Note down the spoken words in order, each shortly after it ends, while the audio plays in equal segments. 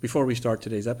Before we start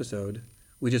today's episode,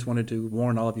 we just wanted to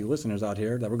warn all of you listeners out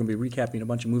here that we're going to be recapping a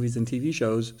bunch of movies and TV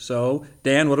shows. So,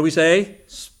 Dan, what do we say?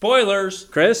 Spoilers.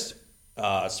 Chris?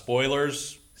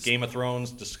 Spoilers. Game of Thrones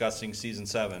discussing season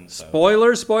 7. So.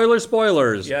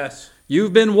 Spoilers. Yes.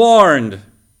 You've been warned.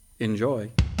 Enjoy.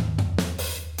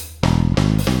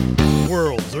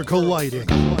 Worlds are colliding.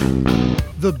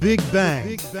 The Big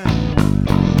Bang.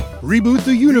 Reboot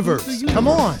the universe. Come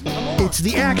on. It's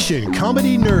the Action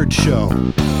Comedy Nerd Show.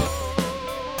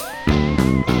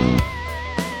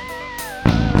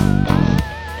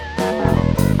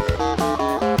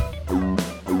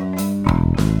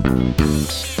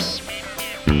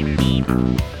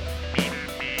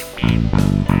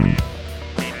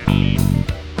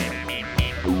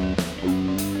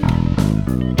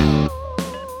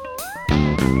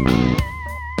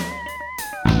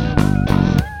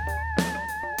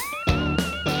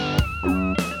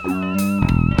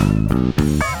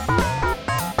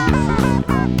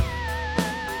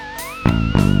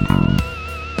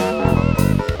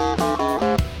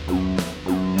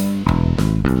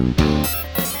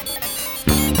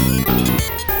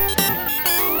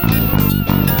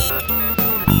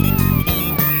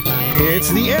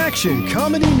 It's the Action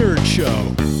Comedy Nerd Show.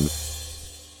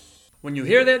 When you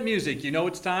hear that music, you know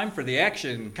it's time for the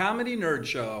Action Comedy Nerd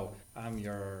Show. I'm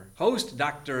your host,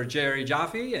 Dr. Jerry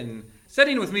Jaffe, and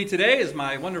sitting with me today is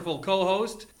my wonderful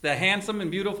co-host, the handsome and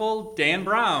beautiful Dan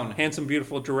Brown. Handsome,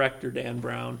 beautiful director Dan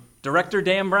Brown. Director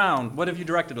Dan Brown. What have you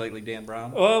directed lately, Dan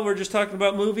Brown? Well, we're just talking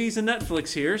about movies and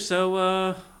Netflix here,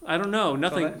 so I don't know.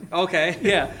 Nothing. Okay.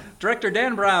 Yeah. Director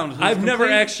Dan Brown. I've never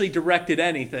actually directed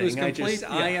anything. Whose complete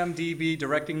IMDb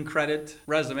directing credit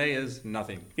resume is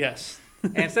nothing. Yes.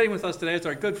 And sitting with us today is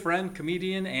our good friend,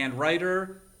 comedian, and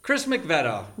writer, Chris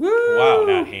McVetta. Woo! Wow,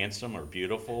 not handsome or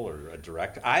beautiful or a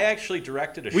director. I actually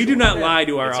directed a show. We do not lie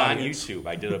to our audience. It's on YouTube.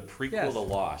 I did a prequel to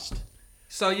Lost.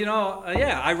 So,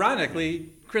 ironically,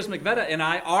 Chris McVetta and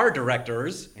I are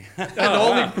directors. And the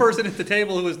only person at the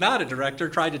table who is not a director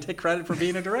tried to take credit for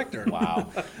being a director. Wow.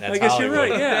 That's I guess Hollywood.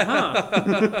 you're right, yeah,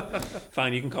 huh?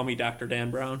 Fine, you can call me Dr. Dan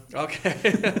Brown.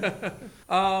 Okay.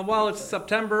 Well, it's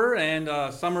September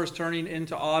and summer's turning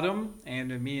into autumn.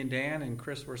 And me and Dan and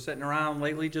Chris were sitting around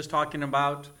lately just talking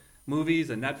about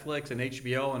movies and Netflix and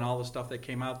HBO and all the stuff that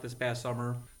came out this past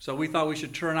summer. So we thought we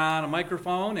should turn on a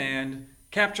microphone and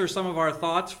capture some of our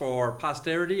thoughts for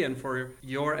posterity and for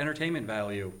your entertainment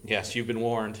value. Yes, you've been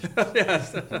warned.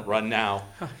 Yes. Run now.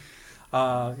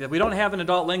 We don't have an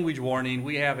adult language warning.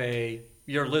 We have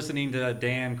you're listening to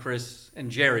Dan, Chris, and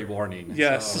Jerry warning.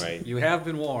 Yes. So Right. You have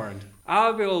been warned. I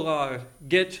will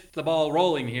get the ball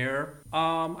rolling here.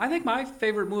 I think my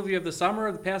favorite movie of the summer,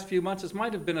 of the past few months, this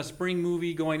might have been a spring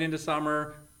movie going into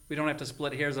summer. We don't have to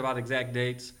split hairs about exact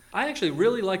dates. I actually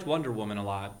really liked Wonder Woman a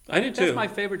lot. I did too. That's my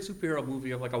favorite superhero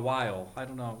movie of like a while. I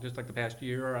don't know, just like the past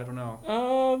year, I don't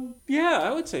know. Yeah,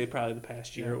 I would say probably the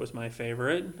past year it was my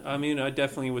favorite. I mean, I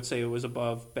definitely would say it was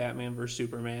above Batman vs.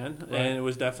 Superman, Right. and it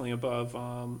was definitely above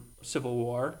Civil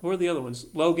War. What were the other ones?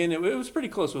 Logan. It was pretty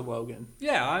close with Logan.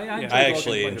 Yeah, I I Logan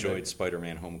actually quite a enjoyed bit.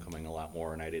 Spider-Man Homecoming a lot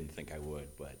more, and I didn't think I would.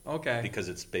 But Okay. because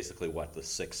it's basically, the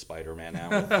sixth Spider-Man now,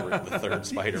 the third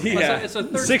Spider-Man. Yeah, It's a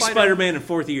third six Spider-Man in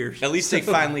 4th years. At least they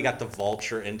finally got the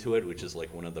Vulture into it, which is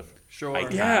like one of the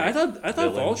iconic Yeah, I thought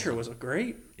villains. Vulture was a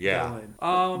great villain.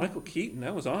 Michael Keaton,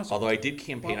 that was awesome. Although I did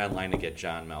campaign online to get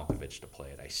John Malkovich to play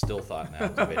it. I still thought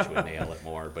Malkovich would nail it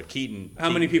more, but Keaton...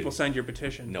 How many Keaton people did- signed your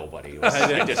petition? Nobody.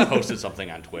 I just posted something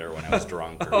on Twitter when I was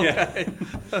drunk. Yeah.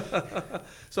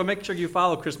 So make sure you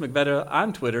follow Chris McVetta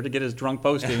on Twitter to get his drunk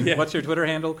posting. Yeah. What's your Twitter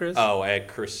handle, Chris? Oh, I had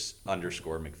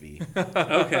Chris_McVie.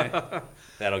 Okay.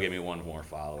 That'll give me one more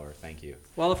follower. Thank you.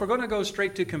 Well, if we're going to go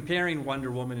straight to comparing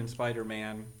Wonder Woman and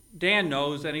Spider-Man, Dan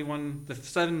knows, the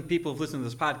 7 people who've listened to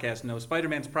this podcast know,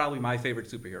 Spider-Man's probably my favorite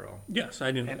superhero. Yes,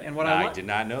 I do. And what I did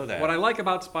not know that. What I like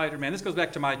about Spider-Man, this goes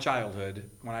back to my childhood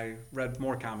when I read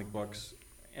more comic books,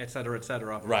 et cetera, et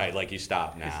cetera. Right, like you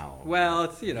stop now. Well,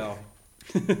 it's,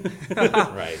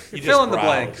 Right. You Fill just in the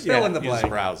blank. browse. Fill in the You just blank.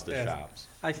 browse the Yes. shops.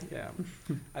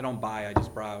 I don't buy, I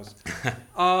just browse.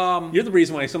 You're the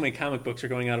reason why so many comic books are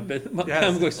going out of business. Yes.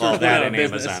 Comic books All are going that out on of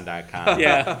business. Amazon.com.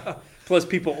 Yeah. Plus,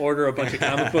 people order a bunch of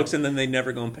comic books and then they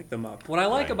never go and pick them up. What I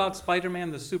like Right. about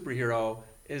Spider-Man the superhero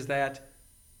is that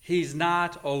he's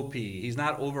not OP. He's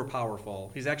not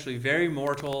overpowerful. He's actually very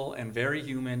mortal and very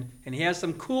human, and he has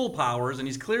some cool powers, and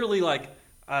he's clearly like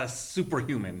a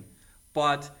superhuman,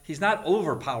 but he's not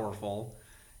overpowerful,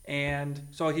 and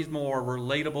so he's more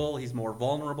relatable, he's more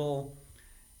vulnerable,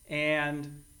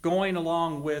 and going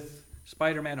along with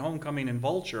Spider-Man Homecoming and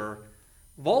Vulture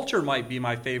might be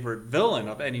my favorite villain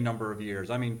of any number of years.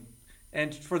 I mean,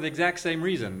 and for the exact same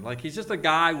reason. Like, he's just a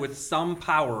guy with some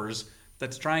powers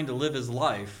that's trying to live his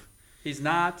life. He's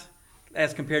not,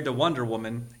 as compared to Wonder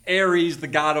Woman, Ares, the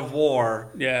god of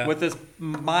war, with this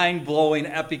mind-blowing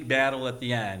epic battle at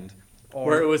the end.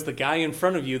 Where it was the guy in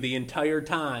front of you the entire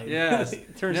time. Yes.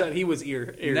 Turns out he was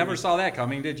Ares. You never saw that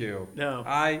coming, did you? No.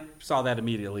 I saw that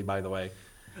immediately, by the way.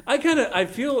 I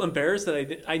feel embarrassed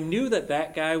that I knew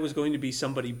that guy was going to be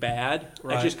somebody bad.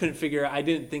 Right. I just couldn't figure out. I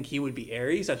didn't think he would be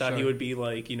Ares. I thought he would be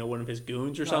like, one of his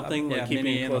goons or something, like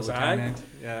keeping a close eye.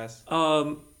 Yes.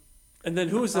 And then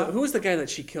who was the guy that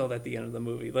she killed at the end of the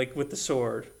movie, like with the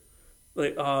sword?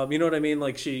 Like, you know what I mean?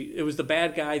 Like it was the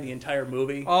bad guy the entire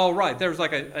movie. Oh, right. There was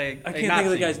like I can't think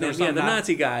of the guy's name. Yeah, the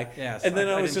Nazi guy. Yes. And then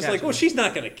I was just like, well, she's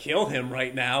not going to kill him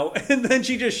right now. And then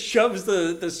she just shoves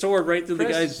the sword right through the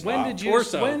guy's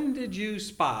torso. When did you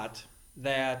spot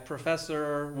that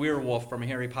Professor Weirwolf from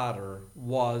Harry Potter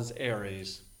was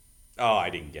Ares? Oh, I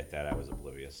didn't get that. I was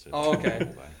oblivious. Oh, okay.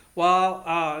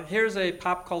 Well, here's a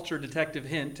pop culture detective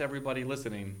hint to everybody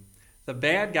listening. The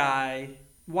bad guy...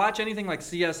 Watch anything like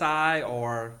CSI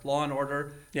or Law and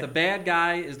Order. Yeah. The bad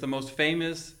guy is the most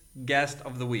famous guest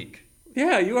of the week.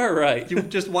 Yeah, you are right. You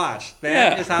just watch.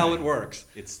 That is how it works.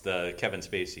 It's the Kevin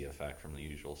Spacey effect from The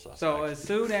Usual Suspects. So as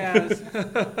soon as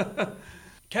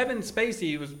Kevin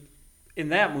Spacey was in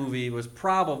that movie, was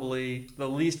probably the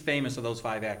least famous of those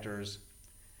 5 actors.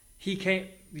 The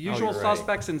Usual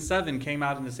Suspects and 7 came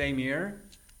out in the same year,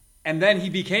 and then he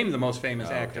became the most famous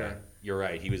actor. Okay. You're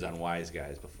right. He was on Wise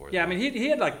Guys before that. Yeah, I mean, he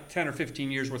had like 10 or 15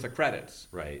 years worth of credits.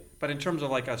 Right. But in terms of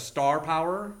like a star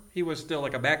power, he was still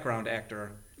like a background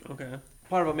actor. Okay.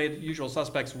 Part of what made Usual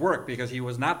Suspects work because he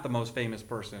was not the most famous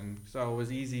person, so it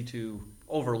was easy to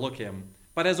overlook him.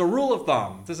 But as a rule of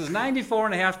thumb, this is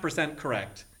 94.5%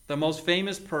 correct. The most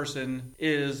famous person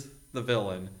is the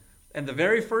villain. And the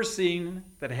very first scene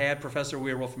that had Professor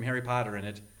Weirwolf from Harry Potter in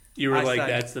it, you were like,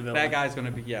 that's the villain. That guy's going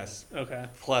to be, yes. Okay.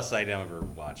 Plus, I never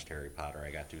watched Harry Potter. I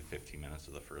got through 15 minutes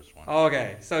of the first one.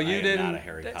 Okay, so you didn't. Not a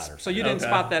Harry Potter. So you didn't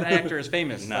spot that actor as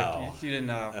famous. No, like, you didn't.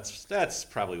 That's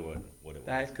probably what it was.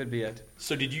 That could be it.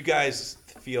 So did you guys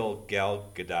feel Gal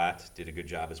Gadot did a good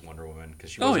job as Wonder Woman?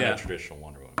 Because she wasn't a traditional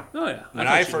Wonder Woman. Oh yeah. When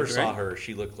I first saw her,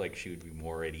 she looked like she would be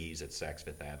more at ease at Saks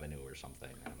Fifth Avenue or something.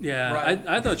 Yeah, right.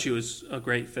 I thought she was a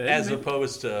great fit. As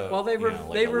opposed to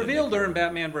they revealed her in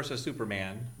Batman versus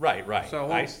Superman. Right. So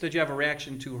did you have a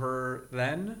reaction to her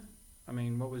then? I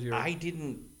mean, what was your? I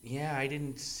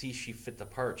didn't see she fit the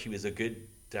part. She was a good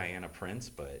Diana Prince,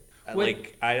 but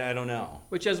I don't know.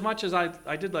 Which, as much as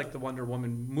I did like the Wonder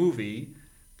Woman movie,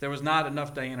 there was not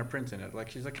enough Diana Prince in it. Like,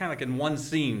 she's kind of like in one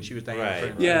scene she was Diana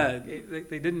Prince. Yeah.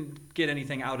 They didn't get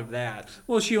anything out of that.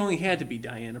 Well, she only had to be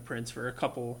Diana Prince for a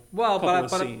couple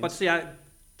of scenes. But see,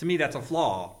 to me, that's a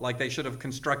flaw. Like, they should have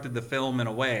constructed the film in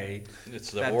a way that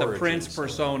the Prince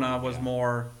persona was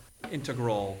more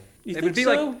integral. It'd be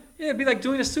like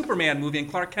doing a Superman movie and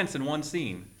Clark Kent's in one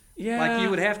scene. Yeah. Like,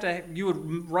 you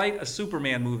would write a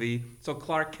Superman movie so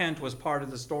Clark Kent was part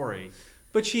of the story.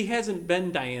 But she hasn't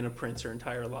been Diana Prince her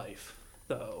entire life,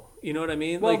 though. You know what I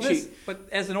mean? Well, but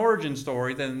as an origin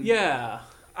story, then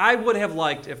I would have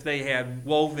liked if they had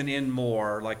woven in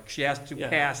more. Like, she has to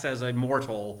pass as a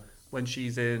mortal when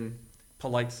she's in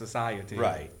polite society,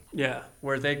 right? Yeah,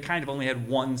 where they kind of only had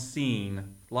one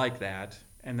scene like that,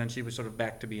 and then she was sort of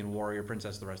back to being warrior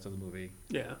princess the rest of the movie.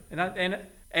 Yeah, and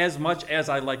as much as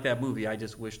I like that movie, I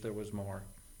just wish there was more.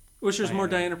 Wish there's more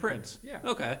Diana Prince. Yeah.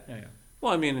 Okay. Yeah.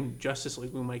 Well, I mean, in Justice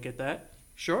League, we might get that.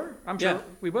 Sure. I'm sure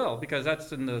we will, because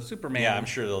that's in the Superman. Yeah, I'm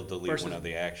sure they'll delete one of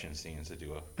the action scenes to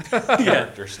do a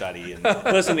character study. And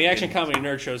listen, the Action Comedy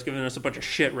Nerd Show is giving us a bunch of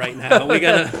shit right now. We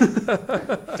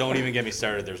gotta. Don't even get me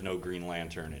started. There's no Green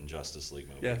Lantern in Justice League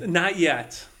movie. Yeah. Not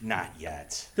yet. Not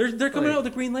yet. They're coming out with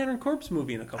the Green Lantern Corps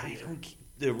movie in a couple years.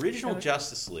 The original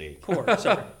Justice League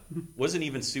wasn't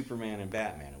even Superman and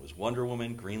Batman. It was Wonder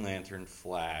Woman, Green Lantern,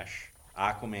 Flash,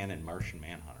 Aquaman, and Martian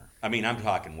Manhunter. I mean, I'm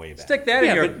talking way back. Stick that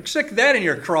in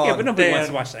your craw. Yeah, but nobody wants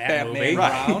to watch that Batman movie.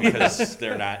 Right, because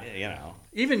they're not,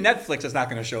 Even Netflix is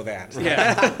not going to show that.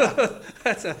 Yeah.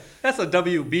 That's a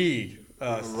WB.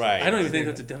 Right. I don't even think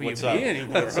that's a WB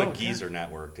anymore. That's a geezer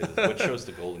network. What shows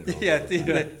the Golden Globes? Yeah,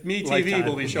 MeTV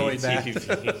will be showing that.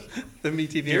 The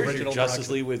MeTV Here's original your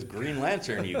Justice League with Green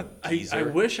Lantern, you geezer. I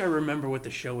wish I remember what the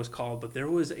show was called, but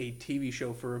there was a TV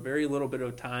show for a very little bit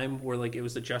of time where it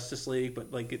was the Justice League,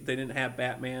 but they didn't have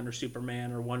Batman or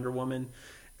Superman or Wonder Woman,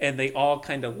 and they all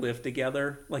kind of lived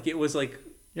together. It was a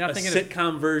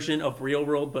sitcom version of Real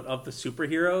World, but of the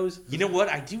superheroes. You know what?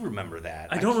 I do remember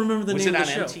that. I don't remember the name of the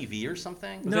show. Was it on MTV or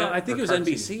something? No, I think it was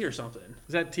NBC or something.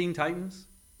 Is that Teen Titans?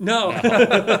 No.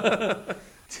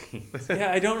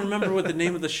 Yeah, I don't remember what the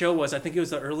name of the show was. I think it was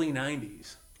the early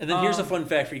 90s. And then here's a fun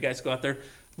fact for you guys to go out there.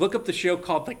 Look up the show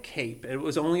called The Cape. It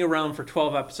was only around for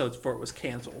 12 episodes before it was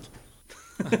canceled.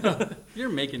 You're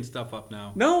making stuff up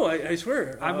now. No, I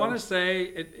swear. I want to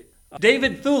say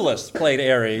David Thewlis played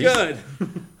Ares. Good.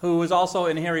 Who was also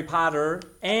in Harry Potter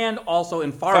and also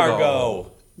in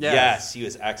Fargo. Yes, he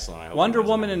was excellent. Wonder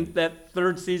Woman and that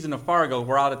third season of Fargo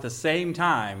were out at the same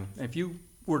time. If you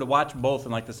were to watch both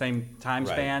in like the same time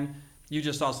span, you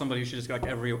just saw somebody who should just get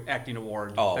like every acting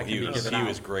award. Oh, he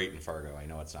was great in Fargo. I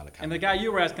know it's not a comedy. And the guy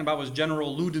you were asking about was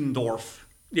General Ludendorff.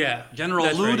 Yeah. General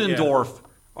Ludendorff. Right,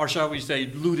 or shall we say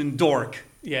Ludendork.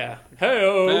 Yeah.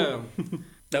 Hey-o.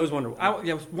 That was Wonder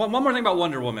Woman. One more thing about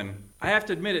Wonder Woman. I have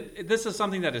to admit it. This is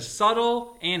something that is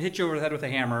subtle and hits you over the head with a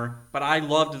hammer. But I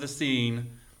loved the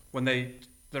scene when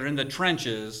they're in the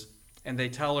trenches and they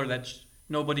tell her that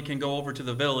nobody can go over to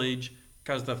the village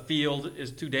because the field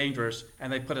is too dangerous,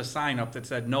 and they put a sign up that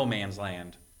said "No Man's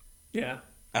Land." Yeah.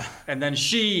 And then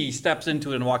she steps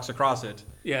into it and walks across it.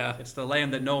 Yeah. It's the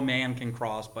land that no man can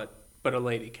cross, but a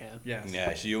lady can. Yes.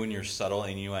 Yeah, so you and your subtle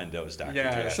innuendos, Dr.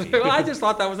 Yeah. Jaffe. Well, I just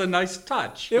thought that was a nice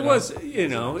touch. It was,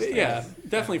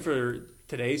 definitely for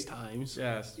today's times.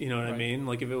 Yes. You know what I mean?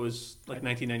 Like if it was like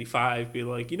 1995, be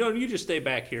like, you just stay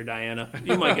back here, Diana.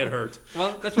 You might get hurt.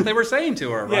 Well, that's what they were saying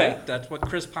to her, right? Yeah. That's what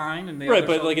Chris Pine and the right,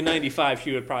 other but like in 95,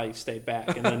 she would probably stay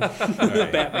back, and then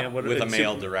Batman would with a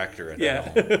male director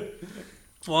at home.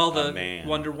 Well, the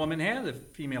Wonder Woman had a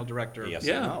female director. Yes,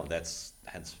 I know. That's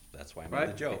why I made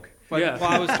the joke. But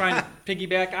I was trying to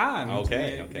piggyback on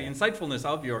the insightfulness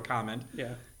of your comment.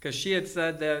 Yeah. Because she had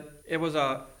said that it was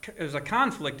a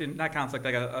conflict, not conflict,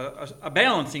 like a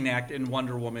balancing act in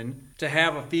Wonder Woman to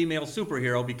have a female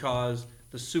superhero because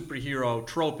the superhero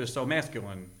trope is so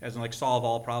masculine, as in like solve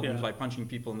all problems by punching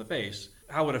people in the face.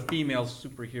 How would a female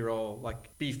superhero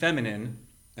like be feminine?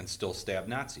 And still stab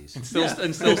Nazis. And still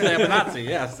stab a Nazi,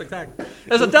 yes, exactly.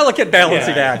 There's a delicate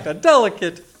balancing act, a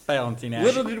delicate balancing act.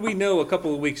 Little did we know a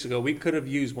couple of weeks ago we could have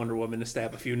used Wonder Woman to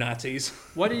stab a few Nazis.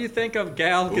 What do you think of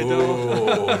Gal Gadot?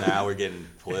 Oh, now we're getting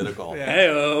political.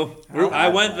 Hey-o. I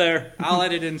went there. I'll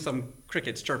edit in some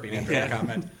crickets chirping after that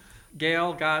comment.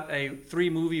 Gal got a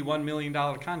 3-movie, $1 million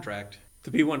contract.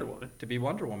 To be Wonder Woman. To be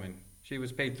Wonder Woman. She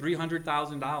was paid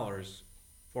 $300,000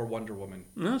 for Wonder Woman.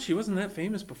 No, she wasn't that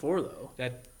famous before, though.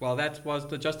 That was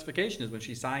the justification, is when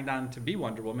she signed on to be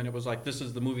Wonder Woman, it was like, this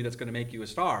is the movie that's going to make you a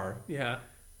star. Yeah.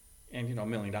 And, $1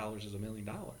 million is $1 million.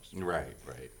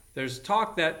 Right. There's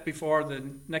talk that before the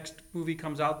next movie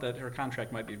comes out that her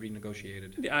contract might be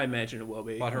renegotiated. Yeah, I imagine it will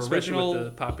be. But her especially original with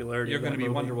the popularity You're of that going to be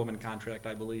movie. Wonder Woman contract,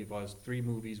 I believe, was 3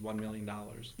 movies, $1 million.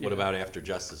 What about after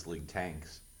Justice League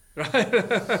tanks?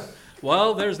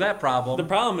 Well, there's that problem. The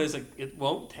problem is it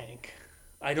won't tank.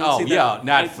 I don't see that.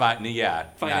 Not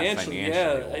financially.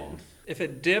 Yeah. If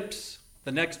it dips,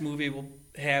 the next movie will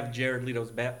have Jared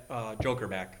Leto's Joker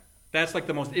back. That's like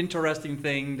the most interesting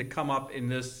thing to come up in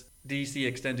this DC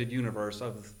extended universe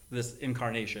of this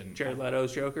incarnation. Jared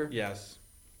Leto's Joker? Yes.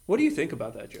 What do you think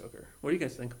about that Joker? What do you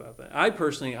guys think about that? I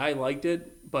personally liked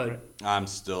it, but I'm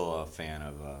still a fan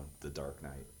of The Dark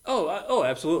Knight. Oh,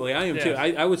 absolutely. I am too.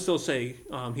 I would still say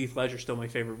Heath Ledger's still my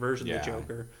favorite version of the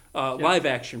Joker. Live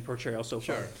action portrayal so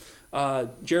far.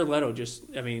 Jared Leto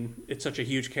it's such a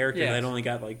huge character that only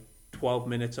got like 12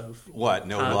 minutes of what?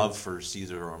 No love for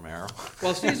Cesar Romero.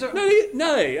 Well, Cesar.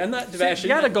 no, I'm not bashing.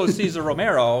 You got to go Cesar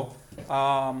Romero.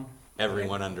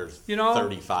 Everyone under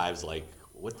 35's like,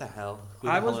 what the hell? Who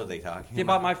the hell are they talking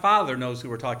about? My father knows who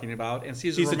we're talking about, and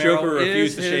Cesar He's Romero the Joker who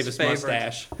refused to is shave his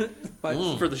favorite.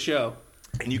 mustache for the show.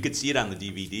 And you could see it on the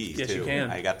DVDs, yes, too. You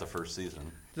can. I got the first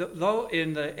season. Though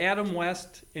in the Adam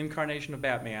West incarnation of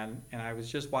Batman, and I was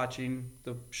just watching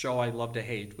the show I love to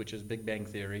hate, which is Big Bang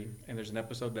Theory, and there's an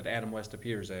episode that Adam West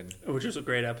appears in. Which is a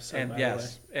great episode, and by the way.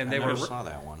 And I never saw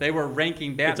that one. They were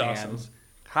ranking Batmans. It's awesome.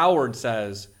 Howard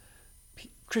says,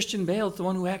 Christian Bale's the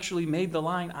one who actually made the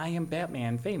line, "I am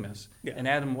Batman," famous. Yeah. And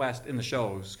Adam West in the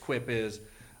show's quip is,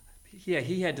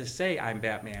 he had to say, "I'm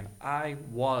Batman." I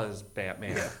was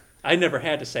Batman. I never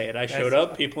had to say it. I showed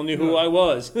up. People knew who I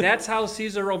was. That's how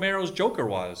Cesar Romero's Joker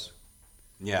was.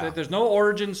 Yeah. There's no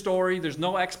origin story. There's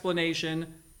no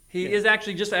explanation. He is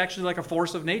actually like a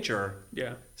force of nature.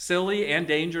 Yeah. Silly and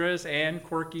dangerous and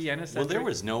quirky and eccentric. Well, there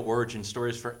was no origin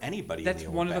stories for anybody. That's in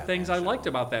the one of the Batman things show. I liked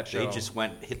about that show. They just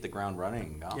hit the ground running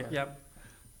and gone. Yeah. Yep.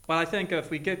 But I think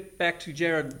if we get back to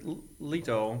Jared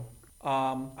Leto,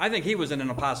 I think he was in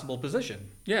an impossible position.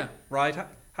 Yeah. Right?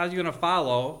 How are you going to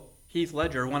follow Heath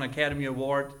Ledger, won an Academy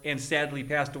Award and sadly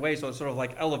passed away, so it sort of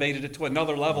like elevated it to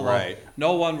another level. Right. Of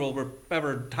no one will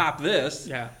ever top this.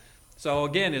 Yeah. So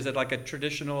again, is it like a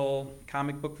traditional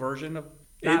comic book version of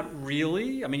Not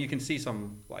really. I mean, you can see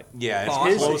some like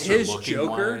his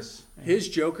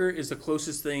Joker is the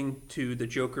closest thing to the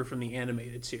Joker from the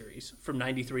animated series from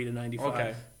 93 to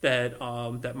 95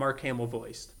 that Mark Hamill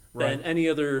voiced than any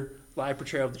other live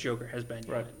portrayal of the Joker has been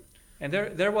yet. And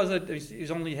there was he's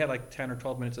only had like 10 or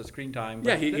 12 minutes of screen time.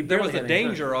 Yeah, he there was a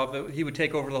danger of it. He would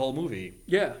take over the whole movie.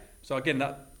 Yeah. So again,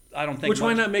 I don't think.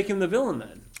 Why not make him the villain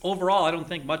then? Overall, I don't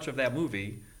think much of that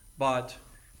movie, but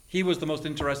he was the most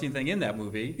interesting thing in that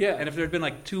movie. Yeah. And if there had been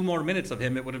like 2 more minutes of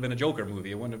him, it would have been a Joker movie.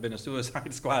 It wouldn't have been a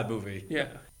Suicide Squad movie. Yeah.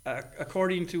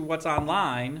 According to what's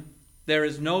online, there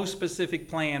is no specific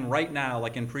plan right now,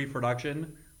 like in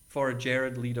pre-production, for a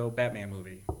Jared Leto Batman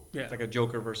movie. Yeah. It's like a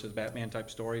Joker versus Batman type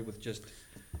story with just...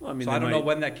 Well, I mean, so I don't know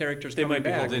when that character's coming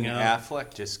back. Didn't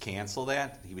Affleck just cancel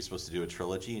that? He was supposed to do a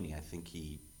trilogy, and I think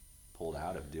he pulled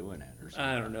out of doing it or something.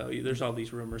 I don't know. There's all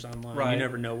these rumors online. You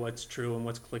never know what's true and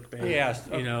what's clickbait. Yes.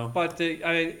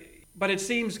 But it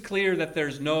seems clear that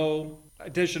there's no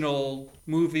additional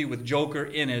movie with Joker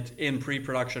in it in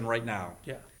pre-production right now.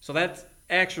 Yeah. So that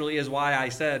actually is why I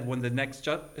said when the next...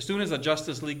 as soon as a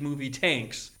Justice League movie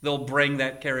tanks, they'll bring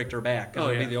that character back. It'll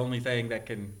be the only thing that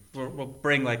will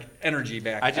bring like energy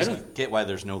back. I just get why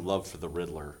there's no love for the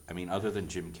Riddler. I mean, other than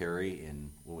Jim Carrey in,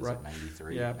 what was it,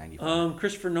 93, 95?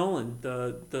 Christopher Nolan,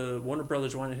 the Warner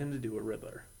Brothers wanted him to do a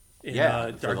Riddler in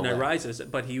Dark Knight Rises,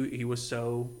 but he was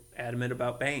so adamant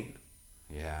about Bane.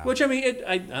 Yeah. Which, I mean,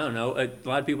 I don't know. A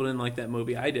lot of people didn't like that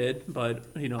movie. I did,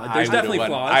 but, there's definitely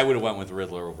flaws. I would have went with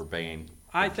Riddler over Bane.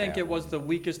 I think it was the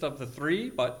weakest of the 3,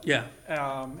 but it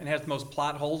has the most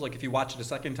plot holes. Like if you watch it a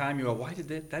second time, you go, "Why did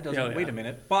that doesn't wait a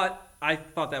minute?" But I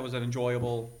thought that was an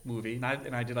enjoyable movie, and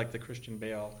I did like the Christian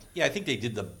Bale. Yeah, I think they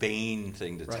did the Bane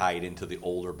thing to tie it into the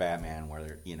older Batman, where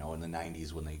in the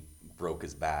 '90s when they broke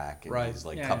his back and he's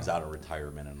comes out of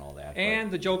retirement and all that.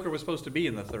 And the Joker was supposed to be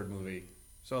in the 3rd movie.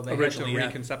 So they had to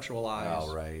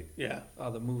reconceptualize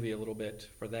the movie a little bit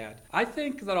for that. I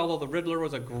think that although the Riddler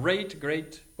was a great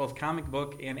both comic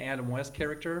book and Adam West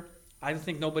character, I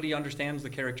think nobody understands the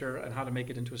character and how to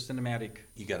make it into a cinematic.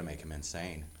 You got to make him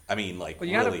insane. I mean,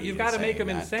 you've got to make him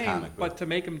insane, but to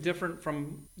make him different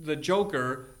from the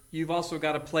Joker, you've also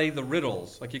got to play the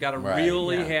riddles. Like you got to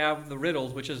really have the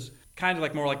riddles, which is kind of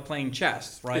like more like playing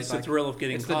chess, right? It's the thrill of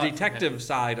getting caught. It's the detective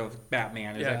side of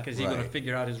Batman. Is he going to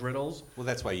figure out his riddles? Well,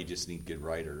 that's why you just need good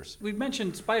writers. We've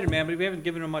mentioned Spider-Man, but we haven't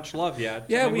given him much love yet.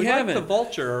 Yeah, we haven't. Like the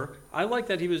Vulture. I like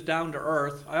that he was down to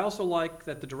earth. I also like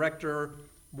that the director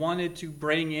wanted to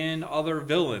bring in other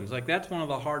villains. Like that's one of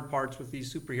the hard parts with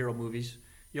these superhero movies.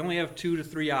 You only have 2 to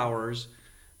 3 hours.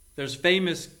 There's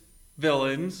famous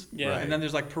villains, and then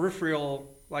there's like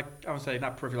peripheral, like I would say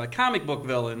not peripheral, like comic book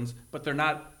villains, but they're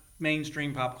not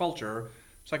mainstream pop culture.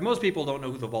 It's like most people don't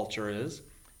know who the Vulture is.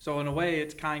 So in a way,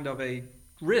 it's kind of a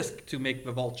risk to make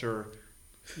the Vulture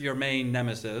your main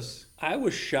nemesis. I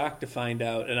was shocked to find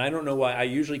out, and I don't know why. I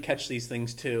usually catch these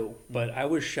things too, but I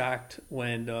was shocked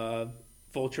when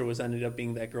Vulture ended up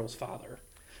being that girl's father.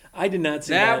 I did not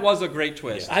see that. That was a great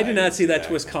twist. I did not see that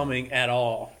twist coming at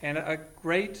all. And a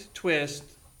great twist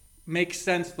makes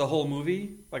sense the whole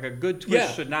movie. Like a good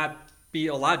twist should not be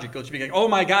illogical. It should be like, oh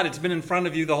my God, it's been in front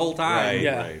of you the whole time.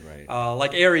 Right.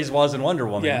 Like Ares was in Wonder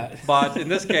Woman. Yeah. But in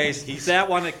this case, he's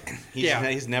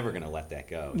never going to let that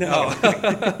go. No.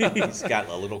 He's got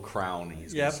a little crown.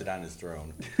 He's going to sit on his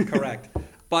throne. Correct.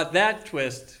 But that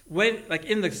twist, when like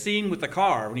in the scene with the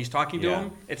car, when he's talking to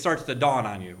him, it starts to dawn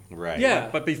on you. Right. Yeah.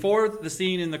 But before the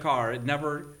scene in the car, it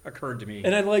never occurred to me.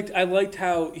 And I liked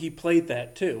how he played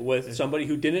that too, with somebody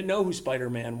who didn't know who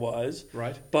Spider-Man was.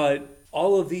 Right. But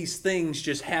all of these things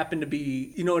just happen to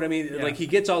be, you know what I mean? Yeah. Like he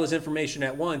gets all this information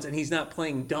at once, and he's not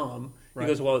playing dumb. Right.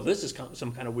 He goes, well, this is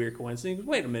some kind of weird coincidence. He goes,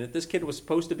 wait a minute, this kid was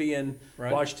supposed to be in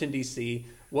Washington, D.C.,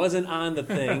 wasn't on the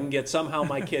thing, yet somehow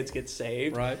my kids get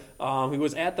saved. Right. He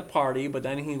was at the party, but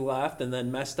then he left and then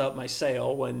messed up my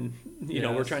sale when,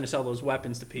 we're trying to sell those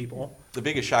weapons to people. The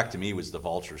biggest shock to me was the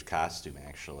Vulture's costume,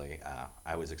 actually.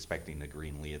 I was expecting the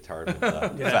green leotard with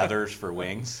the feathers for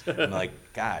wings. I'm like,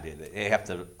 God, they have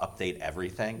to update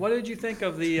everything. What did you think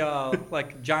of the,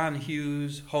 John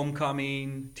Hughes,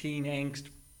 Homecoming, teen angst?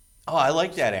 Oh, I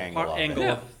like that angle of it.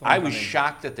 Yeah. I was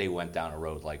shocked that they went down a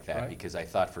road like that because I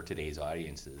thought for today's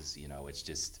audiences, it's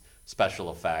just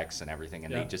special effects and everything.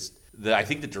 And I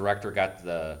think the director got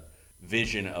the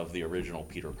vision of the original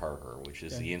Peter Parker, which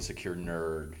is the insecure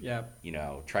nerd,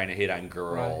 trying to hit on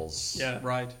girls. Right. Yeah,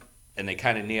 right. And they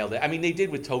kind of nailed it. I mean, they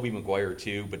did with Tobey Maguire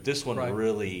too, but this one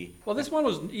really... Well, this one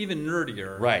was even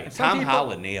nerdier. Right. Tom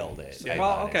Holland nailed it.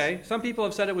 Well, okay. Some people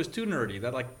have said it was too nerdy,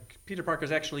 that Peter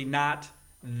Parker's actually not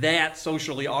that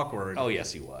socially awkward. Oh,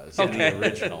 yes, he was in the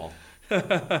original.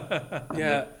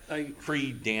 Yeah,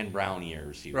 pre-Dan Brown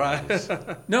years. He Right. was.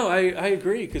 No, I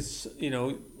agree because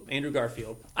Andrew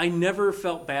Garfield. I never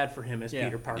felt bad for him as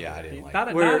Peter Parker. Yeah, I didn't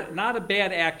like Not a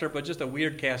bad actor, but just a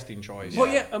weird casting choice.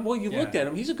 Well, you looked at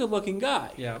him. He's a good-looking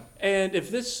guy. Yeah. And if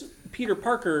this Peter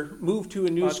Parker moved to a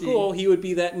new school, he would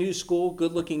be that new school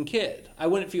good-looking kid. I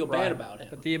wouldn't feel bad about him.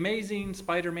 But the Amazing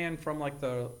Spider-Man from like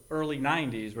the early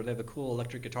 90s, where they have the cool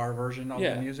electric guitar version of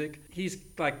the music, he's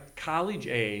like college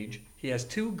age. He has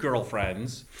 2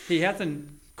 girlfriends. He has a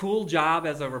cool job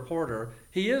as a reporter.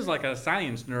 He is like a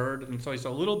science nerd, and so he's a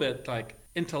little bit like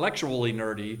intellectually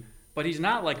nerdy, but he's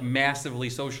not like massively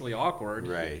socially awkward.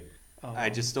 Right.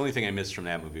 The only thing I missed from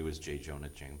that movie was J. Jonah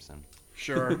Jameson.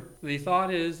 Sure. The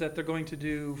thought is that they're going to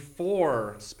do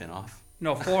 4 spin-off.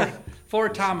 No, 4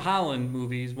 Tom Holland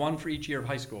movies, 1 for each year of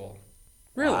high school.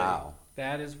 Really? Wow.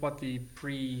 That is what the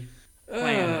plan is.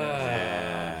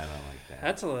 Yeah, I don't like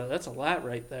that. That's a lot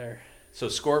right there. So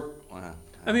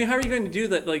I mean, how are you going to do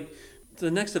that? Like, the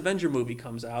next Avenger movie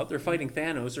comes out. They're fighting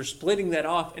Thanos. They're splitting that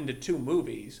off into 2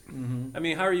 movies. Mm-hmm. I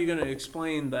mean, how are you going to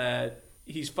explain that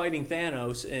he's fighting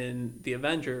Thanos in the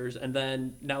Avengers, and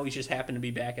then now he's just happened to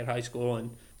be back at high school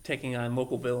and taking on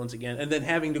local villains again, and then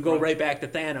having to go right back to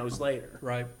Thanos later?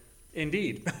 Right.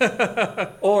 Indeed.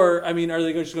 Or, I mean, are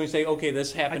they just going to say, okay,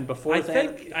 this happened before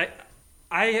Thanos?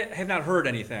 I have not heard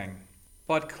anything,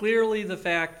 but clearly the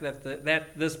fact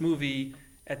that this movie,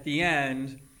 at the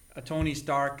end, Tony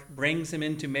Stark brings him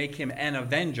in to make him an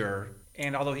Avenger,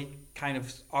 and although he kind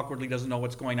of awkwardly doesn't know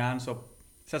what's going on, so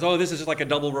says, oh, this is just like a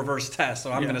double reverse test,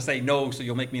 so I'm going to say no, so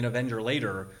you'll make me an Avenger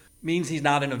later, means he's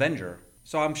not an Avenger.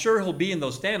 So I'm sure he'll be in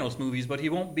those Thanos movies, but he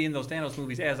won't be in those Thanos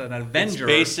movies as an Avenger.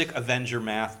 It's basic Avenger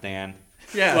math, Dan.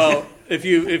 Yeah. Well, if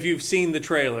you've seen the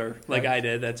trailer, like I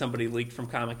did, that somebody leaked from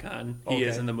Comic-Con, he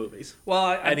is in the movies.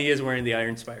 Well, and he is wearing the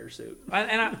Iron Spider suit.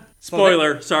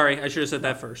 Spoiler. Sorry, I should have said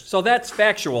that first. So that's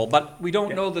factual, but we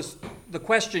don't know this. The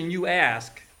question you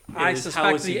ask, I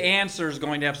suspect the answer is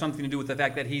going to have something to do with the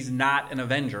fact that he's not an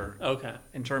Avenger. Okay.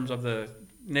 In terms of the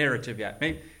narrative yet.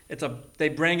 Maybe they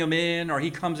bring him in, or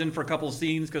he comes in for a couple of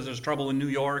scenes because there's trouble in New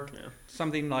York. Yeah.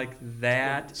 Something like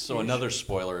that. So another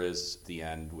spoiler is the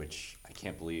end, which I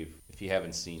can't believe. If you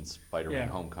haven't seen Spider-Man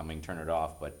Homecoming, turn it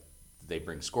off. But they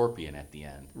bring Scorpion at the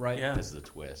end. Right. Yeah. This is the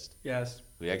twist. Yes.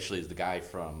 Who actually is the guy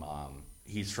from...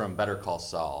 he's from Better Call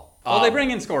Saul. They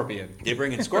bring in Scorpion. They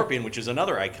bring in Scorpion, which is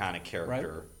another iconic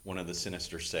character, one of the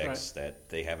Sinister Six that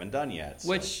they haven't done yet. So.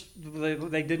 Which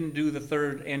they didn't do the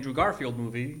 3rd Andrew Garfield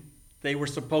movie. They were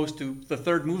supposed to. The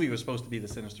 3rd movie was supposed to be the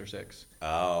Sinister Six.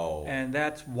 Oh. And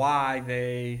that's why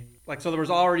they so there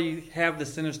was already have the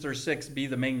Sinister Six be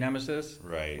the main nemesis.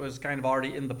 Right. It was kind of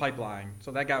already in the pipeline.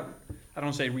 So that got, I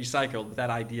don't say recycled, but that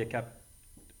idea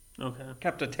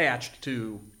kept attached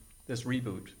to this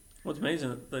reboot. Well, it's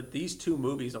amazing that these 2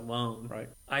 movies alone,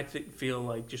 I feel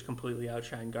like just completely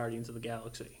outshine Guardians of the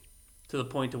Galaxy. To the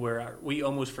point to where we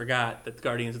almost forgot that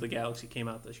Guardians of the Galaxy came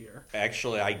out this year.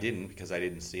 Actually, I didn't, because I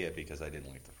didn't see it because I didn't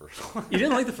like the first one. You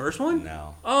didn't like the first one?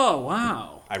 No. Oh,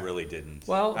 wow. I really didn't.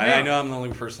 Well, I know I'm the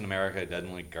only person in America that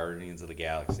doesn't like Guardians of the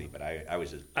Galaxy, but I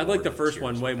was just... I like the first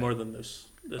one way more than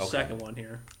the second one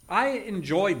here. I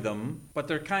enjoyed them, but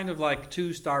they're kind of like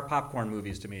 2-star popcorn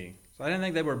movies to me. So I didn't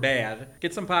think they were bad.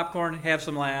 Get some popcorn, have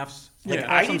some laughs.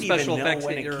 I didn't even know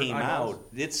when it came out.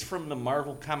 It's from the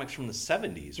Marvel comics from the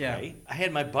 70s, right? I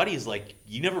had my buddies like,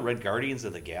 you never read Guardians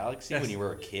of the Galaxy when you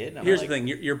were a kid? Here's the thing,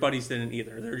 your buddies didn't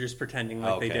either. They're just pretending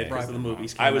like they did because of the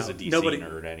movies came out. I was a DC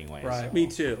nerd anyway. Right. So. Me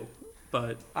too.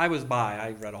 But I was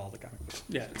I read all the comics.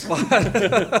 Yeah.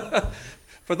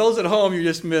 For those at home, you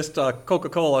just missed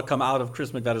Coca-Cola come out of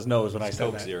Chris McVetta's nose when I said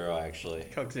Coke that. Zero, actually.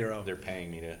 Coke Zero. They're paying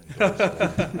me to slip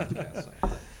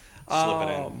it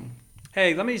in.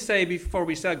 Hey, let me say before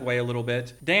we segue a little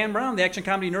bit, Dan Brown, the Action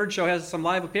Comedy Nerd Show, has some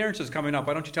live appearances coming up.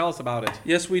 Why don't you tell us about it?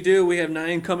 Yes, we do. We have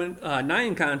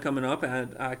NyanCon coming up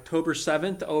on October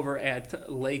 7th over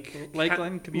at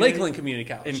Lakeland Community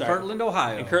College. In Kirtland,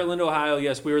 Ohio. In Kirtland, Ohio,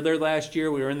 yes. We were there last year.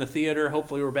 We were in the theater.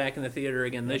 Hopefully we're back in the theater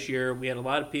again this year. We had a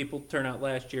lot of people turn out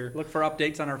last year. Look for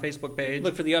updates on our Facebook page.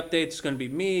 Look for the updates. It's going to be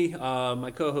me,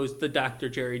 my co-host, the Dr.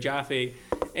 Jerry Jaffe,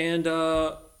 and...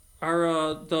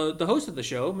 the host of the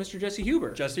show, Mr. Jesse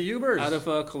Huber. Jesse Huber. Out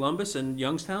of Columbus and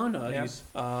Youngstown. He's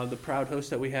the proud host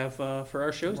that we have for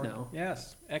our shows now.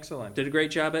 Yes, excellent. Did a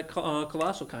great job at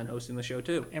Colossal Con hosting the show,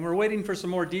 too. And we're waiting for some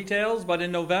more details, but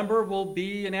in November, we'll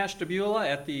be in Ashtabula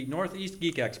at the Northeast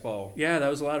Geek Expo. Yeah, that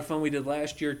was a lot of fun. We did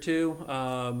last year, too.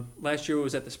 Last year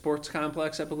was at the Sports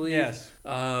Complex, I believe. Yes.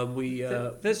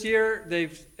 This year,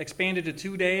 they've expanded to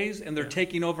 2 days, and they're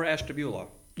taking over Ashtabula.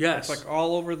 Yes. It's like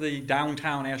all over the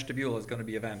downtown Ashtabula is going to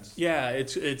be events. Yeah,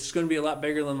 it's going to be a lot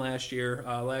bigger than last year.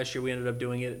 Last year we ended up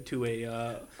doing it to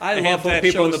a I love handful that of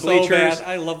people show in the so bleachers. bad.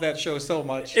 I love that show so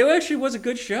much. It actually was a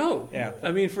good show. Yeah.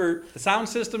 I mean, for The sound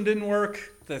system didn't work.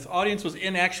 The audience was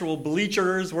in actual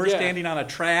bleachers. We're standing on a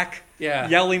track,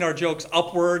 yelling our jokes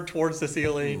upward towards the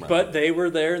ceiling. but they were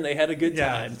there and they had a good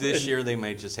time. This year they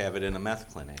might just have it in a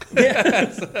meth clinic.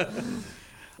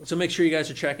 So make sure you guys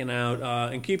are checking out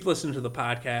and keep listening to the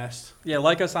podcast. Yeah,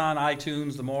 like us on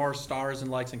iTunes. The more stars and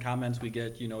likes and comments we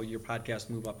get, your podcast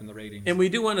move up in the ratings. And we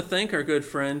do want to thank our good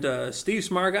friend Steve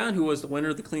Smargon, who was the winner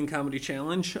of the Clean Comedy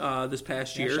Challenge this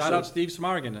past year. Shout out Steve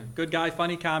Smargon, a good guy,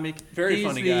 funny comic. Very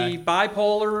funny guy. He's the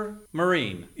bipolar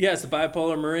Marine. Yes, the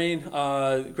bipolar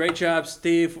Marine. Great job,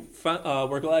 Steve.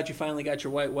 We're glad you finally got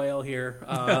your white whale here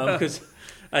because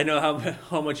I know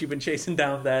how much you've been chasing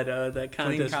down that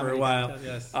contest for a while.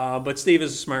 Contest, yes. But Steve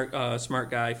is a smart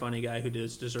guy, funny guy who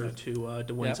does deserve to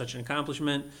win such an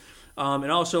accomplishment. And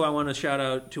also, I want to shout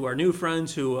out to our new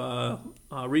friends who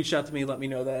reached out to me, let me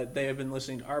know that they have been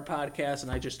listening to our podcast, and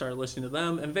I just started listening to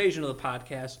them. Invasion of the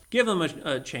Podcast. Give them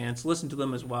a chance. Listen to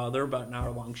them as well. They're about an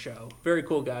hour-long show. Very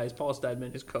cool guys. Paul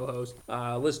Stedman, his co-host.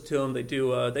 Listen to them. They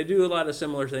do a lot of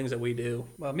similar things that we do.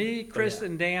 Well, me, Chris,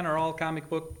 and Dan are all comic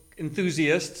book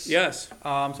enthusiasts. Yes.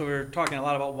 So we were talking a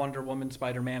lot about Wonder Woman,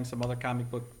 Spider-Man, some other comic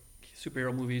book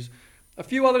superhero movies. A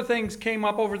few other things came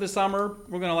up over the summer.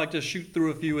 We're going to just shoot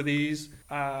through a few of these.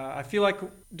 I feel like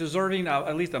deserving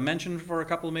at least a mention for a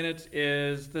couple of minutes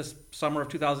is this summer of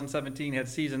 2017 had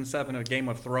season 7 of Game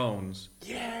of Thrones.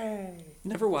 Yay!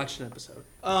 Never watched an episode.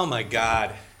 Oh my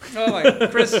God! Oh my,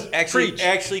 Chris,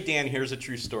 actually, Dan, here's a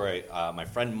true story. My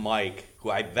friend Mike, who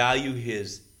I value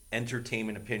his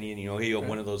entertainment opinion. He's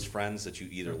one of those friends that you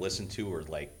either listen to or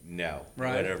no,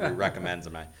 whatever he recommends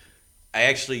him. I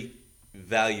actually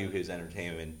value his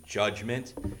entertainment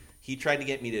judgment. He tried to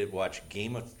get me to watch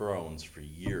Game of Thrones for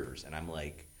years, and I'm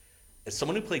like, as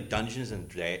someone who played Dungeons and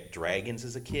Dragons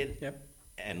as a kid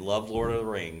and loved Lord of the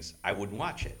Rings, I wouldn't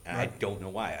watch it, and I don't know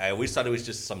why. I always thought it was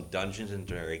just some Dungeons and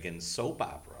Dragons soap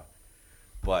opera,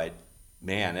 but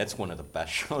man, that's one of the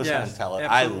best shows on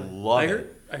television. I love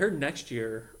it. I heard next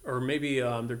year, or maybe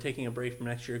they're taking a break from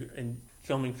next year and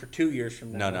filming for 2 years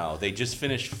from now. No, they just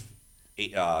finished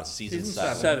season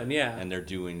 7, and they're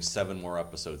doing 7 more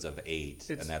episodes of 8,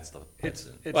 and that's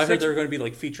it. I heard they're going to be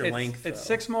feature length. It's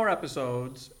 6 more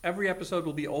episodes. Every episode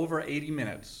will be over 80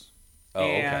 minutes. Oh,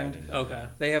 okay.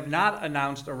 They have not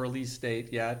announced a release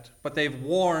date yet, but they've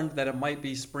warned that it might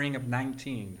be spring of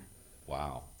 19.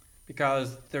 Wow.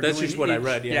 Because that's just what I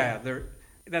read. Yeah.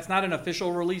 That's not an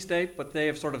official release date, but they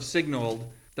have sort of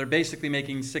signaled they're basically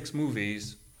making 6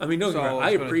 movies. I mean,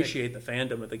 I appreciate the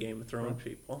fandom of the Game of Thrones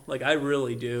people. I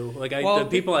really do. The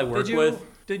people I work with.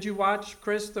 Did you watch,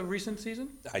 Chris, the recent season?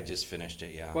 I just finished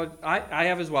it, yeah. Well, I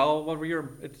have as well. What were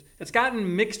your? It's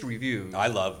gotten mixed reviews. I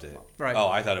loved it. Right. Oh,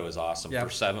 I thought it was awesome. Yeah.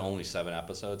 For only 7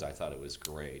 episodes, I thought it was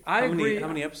great. I agree. How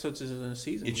many episodes is it in a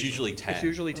season? It's usually 10. It's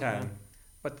usually 10. Okay.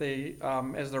 But they,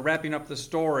 as they're wrapping up the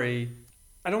story,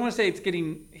 I don't want to say it's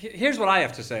getting. Here's what I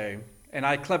have to say, and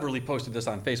I cleverly posted this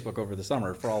on Facebook over the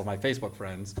summer for all of my Facebook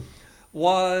friends.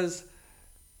 Was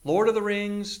Lord of the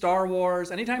Rings, Star Wars,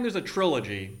 anytime there's a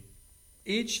trilogy,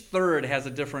 each third has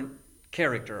a different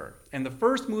character. And the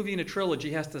first movie in a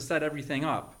trilogy has to set everything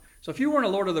up. So if you weren't a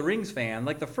Lord of the Rings fan,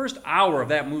 the first hour of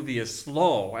that movie is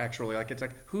slow, actually. It's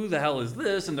who the hell is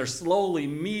this? And they're slowly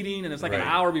meeting, and it's an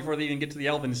hour before they even get to the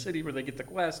Elven City where they get the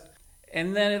quest.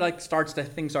 And then it things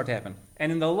start to happen.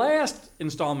 And in the last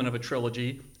installment of a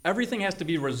trilogy, everything has to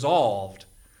be resolved.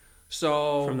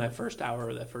 So from that first hour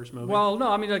of that first movie? Well,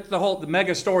 no, I mean the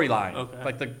mega storyline.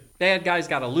 Okay. The bad guys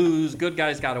got to lose, good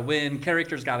guys got to win,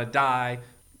 characters got to die,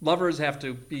 lovers have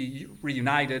to be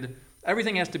reunited.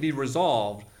 Everything has to be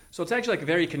resolved. So it's actually a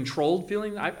very controlled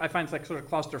feeling. I find it's sort of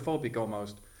claustrophobic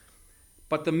almost.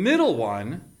 But the middle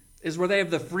one is where they have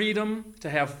the freedom to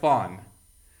have fun.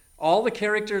 All the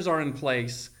characters are in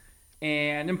place,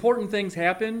 and important things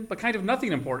happen, but kind of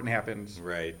nothing important happens.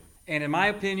 Right. And in my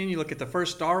opinion, you look at the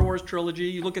first Star Wars trilogy,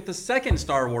 you look at the second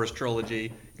Star Wars trilogy,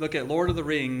 you look at Lord of the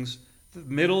Rings, the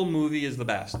middle movie is the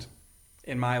best,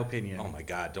 in my opinion. Oh my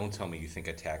God, don't tell me you think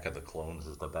Attack of the Clones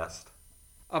is the best.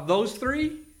 Of those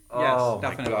 3? Yes,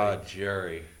 definitely. Oh my God,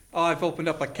 Jerry. Oh, I've opened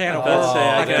up a can of worms.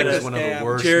 That's one of the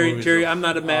worst movies. Jerry, I'm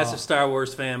not a massive Star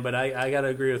Wars fan, but I got to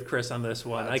agree with Chris on this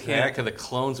one. Attack of the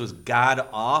Clones was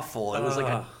god-awful. It was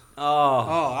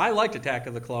I liked Attack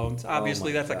of the Clones.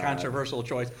 Obviously, that's a controversial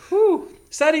choice. Whew.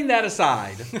 Setting that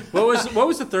aside. What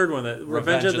was the third one?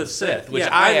 Revenge of the Sith. Which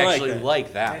I actually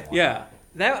like that one. Yeah.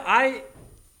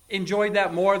 enjoyed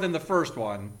that more than the first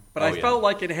one, but I felt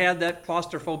like it had that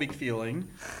claustrophobic feeling.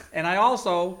 And I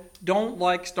also don't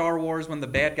like Star Wars when the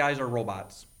bad guys are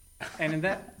robots. And in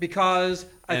that, because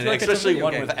I feel like especially it's a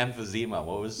one game. with emphysema.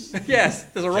 What was? Yes,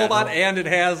 there's a robot and it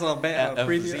has a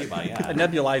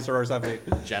nebulizer or something.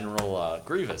 General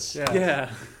Grievous. Yeah.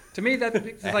 To me,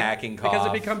 that's hacking because cough.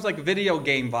 it becomes like video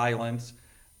game violence,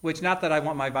 which not that I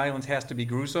want my violence has to be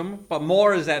gruesome, but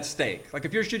more is at stake. Like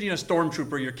if you're shooting a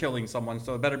stormtrooper, you're killing someone,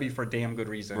 so it better be for a damn good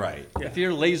reason. Right. Yeah. If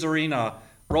you're lasering a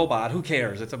robot, who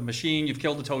cares? It's a machine. You've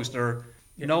killed a toaster.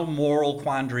 No moral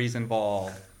quandaries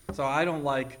involved. So I don't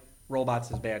like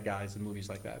robots as bad guys in movies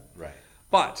like that. Right.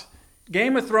 But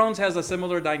Game of Thrones has a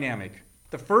similar dynamic.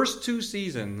 The first 2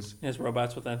 seasons... Is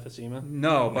robots with emphysema?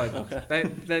 No, but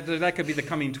that could be the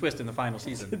coming twist in the final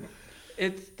season.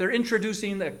 They're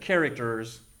introducing the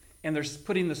characters, and they're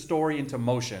putting the story into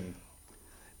motion.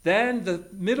 Then the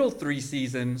middle 3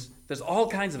 seasons, there's all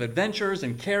kinds of adventures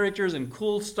and characters and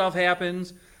cool stuff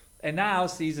happens. And now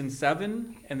season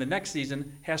 7 and the next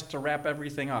season has to wrap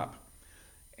everything up.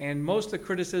 And most of the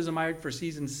criticism I heard for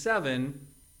season 7,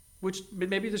 which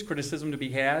maybe there's criticism to be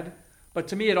had, but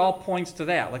to me it all points to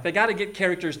that. Like they got to get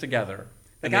characters together.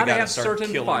 They got to have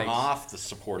certain killing fights. off the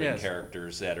supporting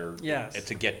characters that are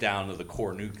to get down to the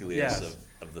core nucleus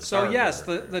of the Star Wars.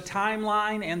 So the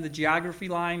timeline and the geography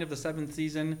line of the 7th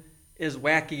season is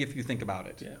wacky if you think about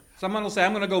it. Yeah. Someone will say,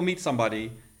 I'm going to go meet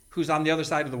somebody who's on the other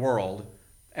side of the world.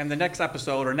 And the next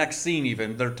episode or next scene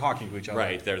even, they're talking to each other.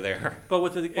 Right, they're there. But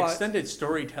with the extended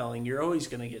storytelling, you're always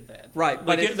going to get that. Right.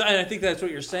 But and I think that's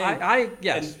what you're saying.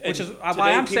 Yes, and which is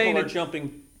why I'm saying it,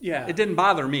 jumping. Yeah. It didn't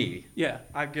bother me. Yeah.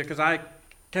 Because I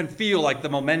can feel like the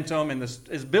momentum and this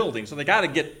is building. So they got to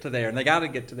get to there, and they got to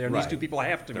get to there, and these 2 people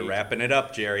have to meet. They're wrapping it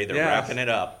up, Jerry. They're wrapping it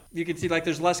up. You can see like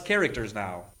there's less characters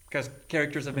now. Because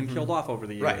characters have been killed off over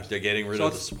the years. Right, they're getting rid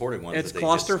of the supporting ones. It's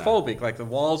claustrophobic. Like the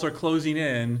walls are closing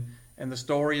in. And the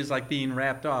story is like being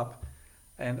wrapped up.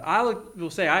 And I will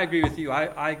say, I agree with you.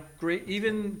 I agree,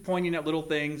 even pointing at little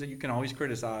things that you can always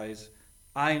criticize,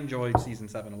 I enjoyed season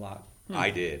 7 a lot.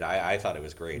 I did. I thought it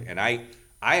was great. And I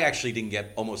actually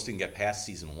almost didn't get past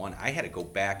season 1. I had to go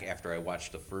back after I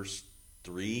watched the first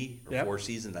 3 or 4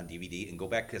 seasons on DVD and go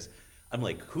back because I'm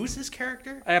like, who's this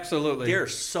character? Absolutely. There are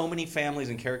so many families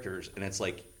and characters. And it's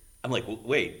like, I'm like,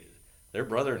 wait. Their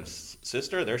brother and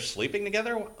sister, they're sleeping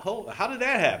together? How did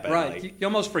that happen? Right. Like, you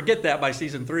almost forget that by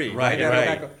season 3.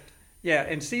 Right. Yeah,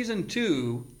 and season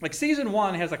 2, like season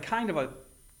 1 has a kind of a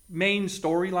main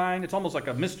storyline. It's almost like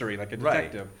a mystery, like a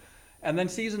detective. Right. And then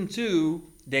season 2,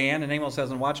 Dan, and Amos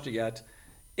hasn't watched it yet,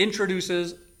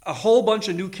 introduces a whole bunch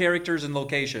of new characters and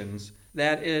locations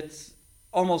that it's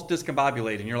almost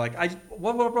discombobulating. You're like,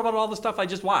 what about all the stuff I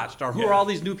just watched? Or who are all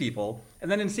these new people? And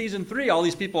then in season 3, all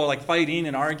these people are like fighting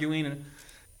and arguing. And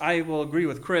I will agree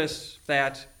with Chris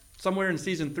that somewhere in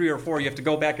season 3 or 4, you have to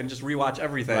go back and just rewatch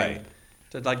everything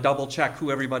to like double check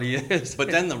who everybody is.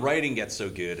 But then the writing gets so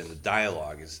good and the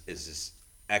dialogue is just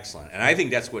excellent. And I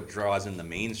think that's what draws in the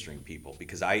mainstream people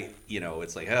because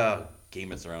it's like,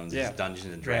 Game of Thrones, it's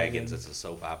Dungeons and Dragons, it's a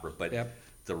soap opera. But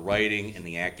the writing and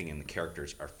the acting and the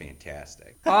characters are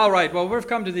fantastic. All right. Well, we've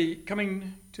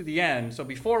coming to the end. So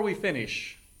before we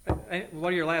finish,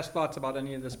 what are your last thoughts about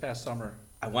any of this past summer?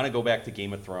 I want to go back to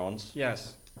Game of Thrones.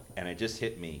 Yes. And it just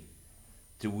hit me.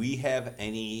 Do we have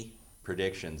any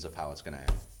predictions of how it's going to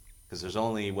end? Because there's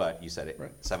only, what, you said it,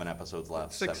 7 episodes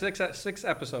left. Six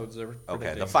episodes are predicting.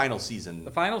 Okay, the final season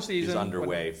is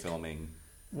underway filming.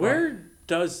 Where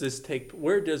does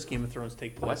Game of Thrones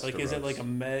take place? Westeros. Like, is it like a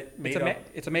made up?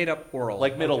 It's a made-up world.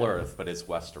 Like Middle Earth, but it's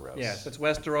Westeros. Yes, it's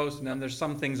Westeros, and then there's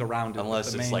some things around it.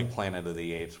 Unless it's like Planet of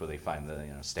the Apes, where they find the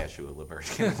Statue of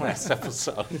Liberty in the last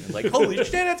episode. Like, holy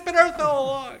shit, it's been Earth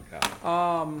all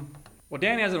along. Well,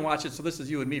 Dan hasn't watched it, so this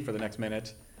is you and me for the next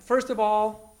minute. First of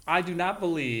all, I do not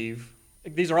believe...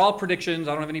 These are all predictions.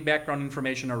 I don't have any background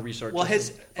information or research.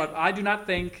 But I do not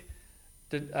think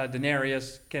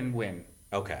Daenerys can win.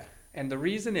 Okay. And the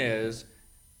reason is,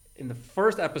 in the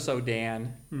first episode,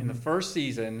 Dan, in the first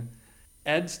season,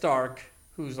 Ed Stark,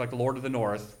 who's like the Lord of the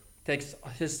North, takes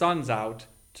his sons out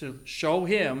to show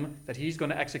him that he's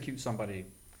going to execute somebody.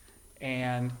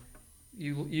 And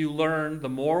you learn the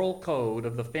moral code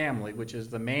of the family, which is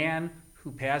the man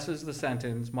who passes the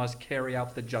sentence must carry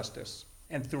out the justice.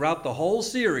 And throughout the whole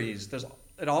series,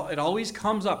 it always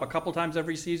comes up a couple times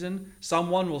every season.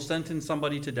 Someone will sentence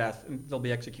somebody to death, and they'll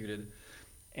be executed.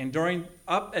 And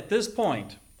up at this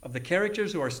point of the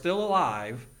characters who are still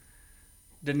alive,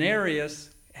 Daenerys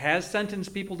has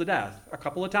sentenced people to death a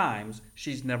couple of times.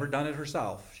 She's never done it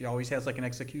herself. She always has like an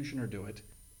executioner do it.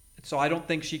 So I don't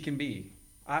think she can be.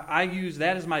 I use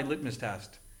that as my litmus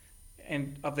test.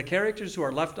 And of the characters who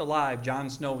are left alive, Jon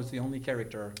Snow is the only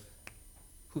character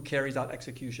who carries out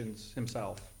executions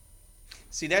himself.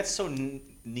 See, that's so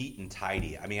neat and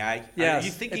tidy. I mean, are you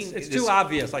thinking it's too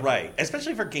obvious, like, right?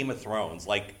 Especially for Game of Thrones.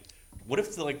 Like, what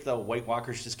if the White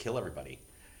Walkers just kill everybody?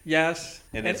 Yes,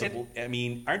 and I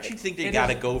mean, aren't you think they got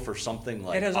to go for something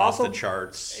like off the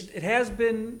charts? It has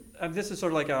been. This is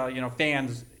sort of like a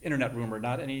fans' internet rumor,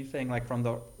 not anything like from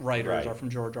the writers or from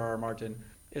George R.R. Martin.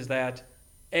 Is that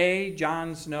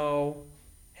Jon Snow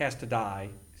has to die,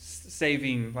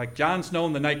 saving like Jon Snow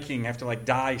and the Night King have to like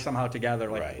die somehow together,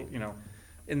 like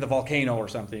in the volcano or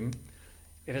something.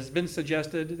 It has been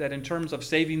suggested that in terms of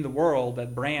saving the world,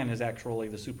 that Bran is actually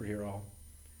the superhero.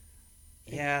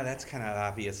 Yeah, that's kind of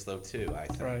obvious though too, I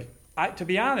think. Right. To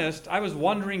be honest, I was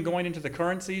wondering going into the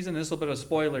current season, this is a bit of a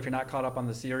spoiler if you're not caught up on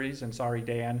the series, and sorry,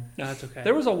 Dan. No, that's okay.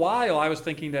 There was a while I was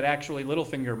thinking that actually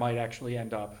Littlefinger might actually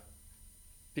end up.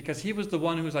 Because he was the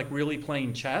one who was like really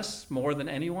playing chess more than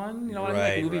anyone,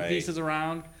 like moving pieces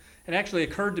around. It actually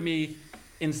occurred to me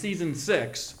in season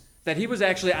 6 that he was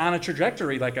actually on a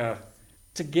trajectory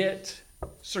to get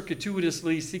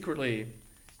circuitously, secretly.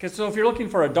 Because so if you're looking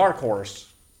for a dark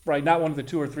horse, right, not one of the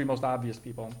 2 or 3 most obvious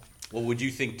people. Well, would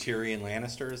you think Tyrion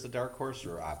Lannister is the dark horse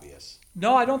or obvious?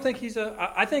 No, I don't think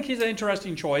I think he's an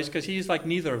interesting choice because he's like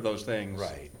neither of those things.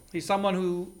 Right. He's someone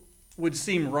who would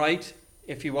seem right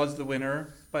if he was the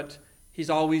winner, but he's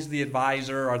always the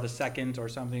advisor or the second or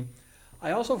something.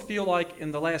 I also feel like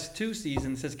in the last 2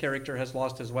 seasons, his character has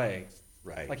lost his way.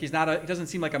 Right. Like he doesn't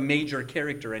seem like a major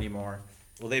character anymore.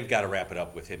 Well, they've got to wrap it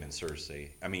up with him and Cersei.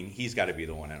 I mean, he's got to be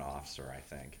the one an officer, I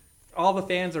think. All the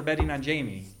fans are betting on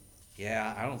Jaime.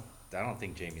 Yeah, I don't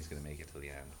think Jaime's going to make it to the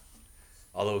end.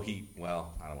 Although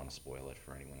I don't want to spoil it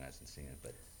for anyone who hasn't seen it,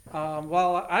 but.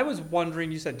 Well, I was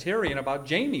wondering, you said Tyrion, about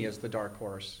Jaime as the dark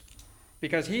horse.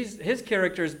 Because his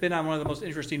character has been on one of the most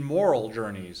interesting moral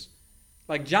journeys.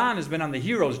 Like Jon has been on the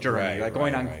hero's journey,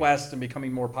 going on quests and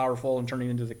becoming more powerful and turning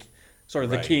into the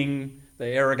king, the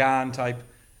Aragon type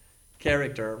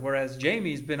character. Whereas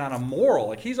Jaime's been on a moral,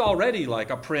 like he's already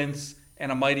like a prince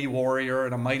and a mighty warrior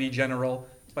and a mighty general,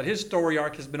 but his story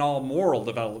arc has been all moral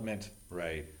development.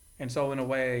 Right. And so in a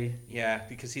way, yeah,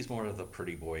 because he's more of the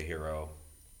pretty boy hero,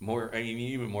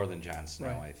 even more than Jon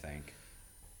Snow, I think.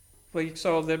 Well,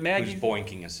 so the Maggie, who's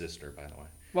boinking his sister, by the way.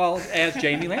 Well, as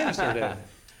Jaime Lannister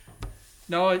did.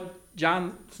 No,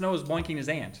 Jon Snow is boinking his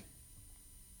aunt.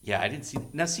 Yeah, I didn't see.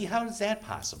 Now, see, how is that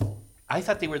possible? I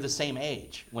thought they were the same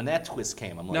age. When that twist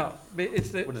came, I'm like, no,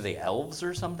 it's what are they, elves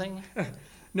or something?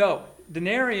 No,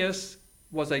 Daenerys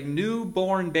was a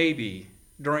newborn baby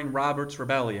during Robert's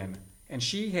Rebellion, and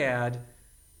she had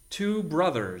 2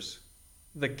 brothers.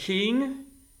 The king,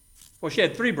 well, she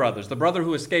had 3 brothers. The brother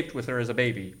who escaped with her as a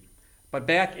baby. But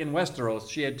back in Westeros,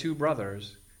 she had 2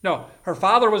 brothers. No, her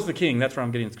father was the king. That's where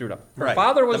I'm getting screwed up. Her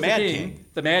father was the king,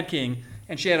 the Mad King,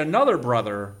 and she had another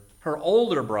brother, her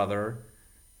older brother,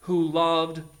 who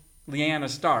loved Lyanna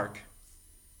Stark.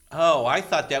 Oh, I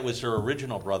thought that was her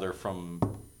original brother from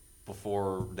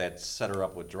before that set her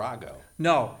up with Drogo.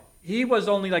 No, he was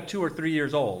only like 2 or 3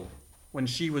 years old when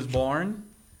she was born,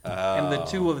 and the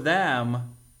 2 of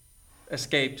them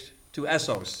escaped to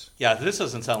Essos. Yeah, this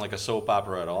doesn't sound like a soap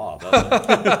opera at all, does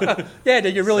it? Yeah,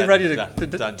 you're really ready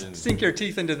to sink your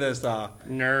teeth into this.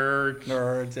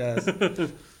 Nerds,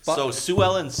 yes. So Sue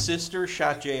Ellen's sister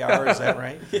shot JR, is that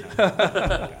right?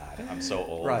 God, I'm so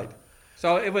old. Right.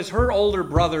 So it was her older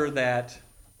brother that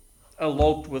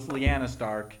eloped with Lyanna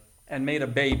Stark and made a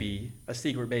baby, a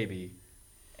secret baby.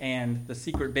 And the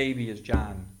secret baby is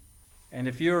Jon. And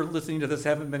if you're listening to this,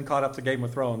 haven't been caught up to Game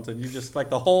of Thrones, and you just, like,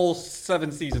 the whole 7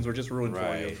 seasons were just ruined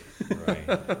for you.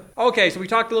 Right. Okay, so we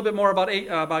talked a little bit more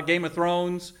about Game of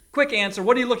Thrones. Quick answer,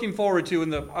 what are you looking forward to in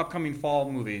the upcoming fall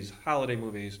movies, holiday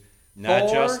movies? Not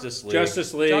Thor, Justice League.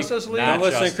 Justice League. Not Don't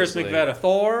listen to Justice Chris League. McVetta.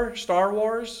 Thor, Star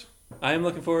Wars. I am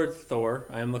looking forward to Thor.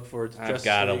 I am looking forward to Justice I've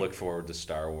got to League. look forward to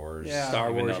Star Wars. Yeah.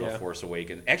 Star Wars, The Force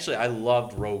Awakens. Actually, I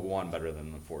loved Rogue One better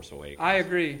than The Force Awakens. I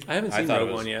agree. I haven't seen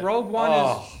Rogue One yet. Rogue One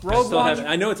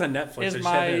I know it's on Netflix. I is just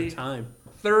my haven't had time.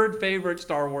 3rd favorite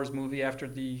Star Wars movie after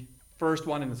the first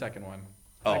one and the second one.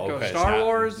 Okay. Star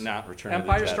Wars, not Return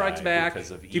Empire of the Jedi Strikes Back.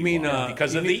 Because of You mean,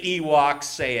 because of the Ewoks?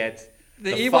 Say it.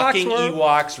 The Ewoks fucking were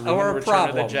Ewoks ruined a Return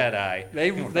problem. of the Jedi.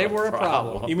 They were a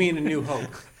problem. You mean A New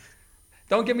Hope?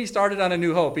 Don't get me started on A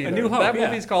New Hope either. A New Hope, that yeah.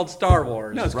 movie's called Star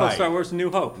Wars. No, it's called Star Wars A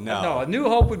New Hope. No, A New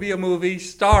Hope would be a movie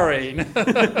starring.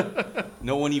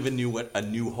 No one even knew what A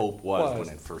New Hope was when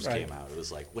it first came out. It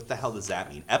was like, what the hell does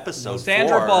that mean? Episode 4.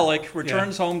 Sandra Bullock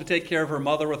returns home to take care of her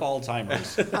mother with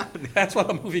Alzheimer's. That's what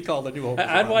a movie called A New Hope is.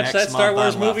 I'd watch that Star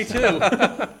Wars movie too.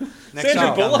 Next Sandra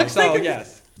month. Bullock. So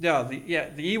yes,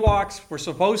 The Ewoks were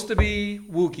supposed to be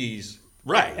Wookiees.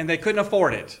 Right. And they couldn't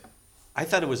afford it. I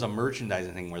thought it was a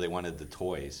merchandising thing where they wanted the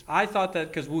toys. I thought that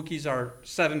because Wookiees are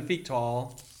 7 feet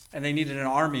tall and they needed an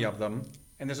army of them,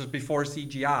 and this was before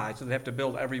CGI, so they have to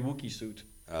build every Wookiee suit.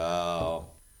 Oh.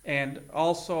 And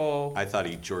also... I thought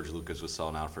George Lucas was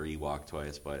selling out for Ewok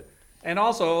toys, but... And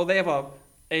also, they have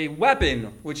a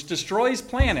weapon which destroys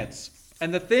planets,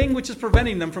 and the thing which is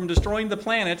preventing them from destroying the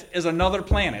planet is another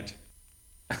planet.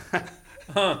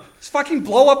 Just fucking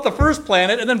blow up the first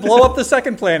planet and then blow up the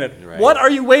second planet. Right. What are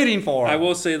you waiting for? I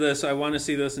will say this. I want to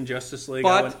see this in Justice League.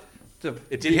 But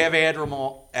it did have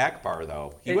Admiral Akbar,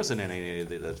 though. He wasn't in any of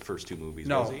the first 2 movies,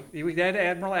 was he? No, we had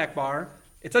Admiral Akbar.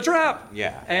 It's a trap.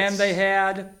 Yeah. And they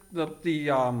had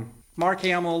the Mark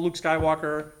Hamill, Luke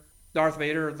Skywalker, Darth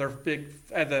Vader, their big...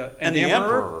 and the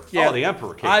Emperor. Yeah. Oh, the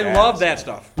Emperor kicked I ass. love that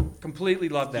stuff. Completely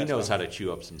love that stuff. He knows how to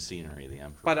chew up some scenery, the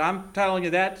Emperor. But I'm telling you,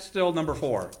 that's still number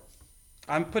 4.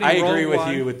 I'm putting I agree Rogue with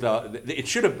One. you with it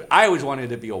should have. I always wanted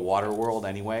it to be a water world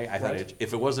anyway. I thought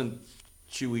if it wasn't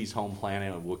Chewie's home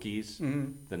planet of Wookiees,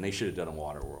 then they should have done a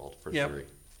water world for sure.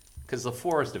 Because the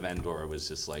Forest of Endor was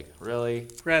just like, really?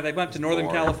 Yeah, they went to Northern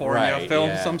California, right,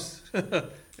 filmed some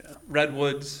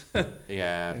redwoods.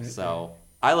 Yeah, so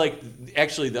I like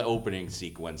actually the opening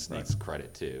sequence needs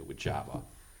credit too with Jabba.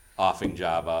 Offing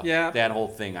Jabba. Yeah. That whole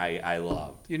thing I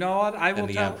loved. You know what? I will and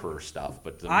the tell, Emperor stuff,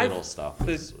 but the middle stuff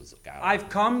was God. I've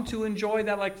come to enjoy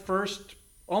that like first,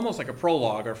 almost like a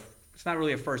prologue, or it's not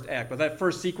really a first act, but that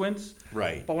first sequence.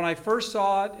 Right. But when I first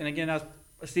saw it, and again, I was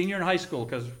a senior in high school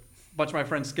because a bunch of my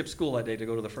friends skipped school that day to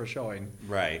go to the first showing.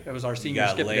 Right. It was our senior you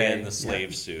got skip Leia day. in the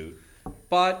slave suit.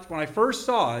 But when I first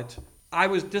saw it, I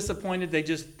was disappointed they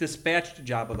just dispatched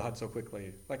Jabba the Hutt so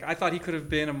quickly. Like, I thought he could have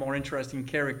been a more interesting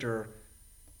character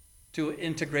to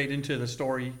integrate into the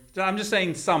story. I'm just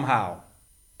saying somehow.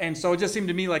 And so it just seemed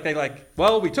to me like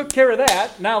well, we took care of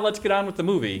that. Now let's get on with the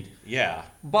movie. Yeah.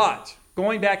 But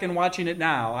going back and watching it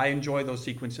now, I enjoy those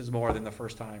sequences more than the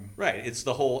first time. Right. It's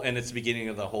the beginning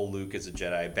of the whole Luke as a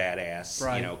Jedi badass.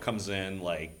 Right. You know, comes in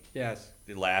like Yes.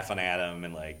 laughing at him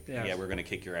and like, Yes. yeah, we're gonna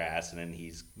kick your ass, and then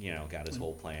he's got his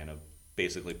whole plan of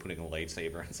basically putting a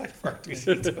lightsaber inside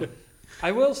R2-D2.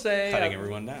 I will say, Cutting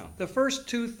everyone down. The first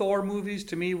 2 Thor movies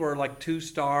to me were like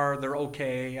 2-star. They're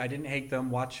okay. I didn't hate them.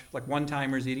 Watch like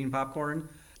one-timers eating popcorn.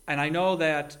 And I know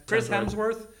that Chris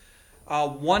Hemsworth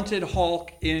wanted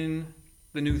Hulk in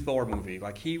the new Thor movie.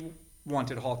 Like he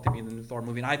wanted Hulk to be in the new Thor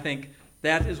movie. And I think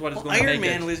that is what is going to make Iron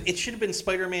Man it. it should have been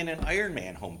Spider-Man and Iron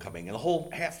Man Homecoming, and the whole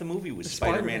half the movie was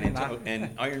Spider-Man and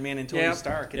Iron Man and Tony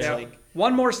Stark. It's like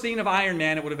one more scene of Iron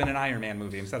Man, it would have been an Iron Man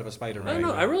movie instead of a Spider-Man. I don't know.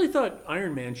 movie. I really thought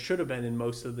Iron Man should have been in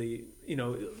most of the, I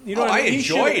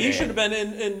enjoyed it. He should have been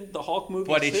in the Hulk movie.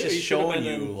 But it's too. just He should have showing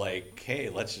been you, like, hey,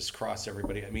 let's just cross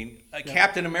everybody. I mean,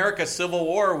 Captain America Civil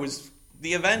War was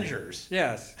the Avengers.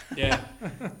 Yes. Yeah.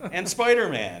 And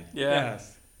Spider-Man. Yeah.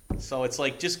 Yes. So it's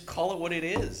like, just call it what it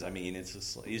is. I mean, it's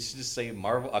just say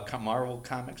Marvel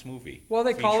Comics movie. Well,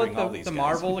 they call featuring all it these the guys.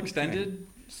 Marvel Extended,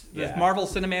 the Yeah. Marvel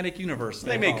Cinematic Universe.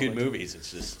 They make call good it. movies.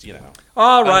 It's just,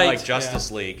 All right. Unlike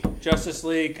Justice League. Justice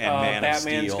League. And Man of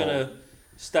Batman's Steel. gonna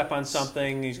step on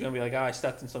something. He's gonna be like, I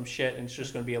stepped in some shit, and it's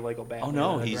just gonna be a Lego Batman. Oh, no,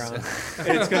 on the he's- ground.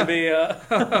 And it's gonna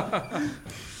be.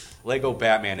 Lego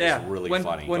Batman is really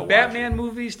funny. When Go Batman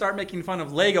movies start making fun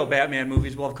of Lego Batman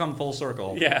movies, we'll have come full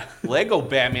circle. Yeah. watch it. Lego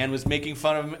Batman was making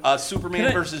fun of Superman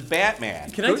Can I- versus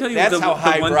Batman. Can I tell you That's how the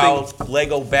one highbrow thing-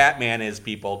 Lego Batman is,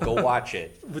 people. Go watch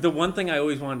it. The one thing I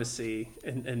always wanted to see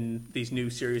in these new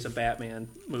series of Batman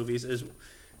movies is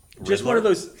just one of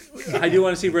those. I do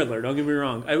want to see Riddler. Don't get me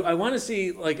wrong. I want to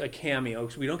see like a cameo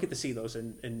because we don't get to see those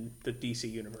in the DC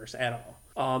universe at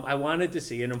all. I wanted to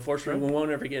see, and unfortunately, we won't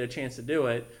ever get a chance to do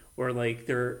it. Where like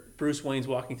Bruce Wayne's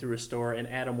walking through a store and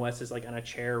Adam West is like on a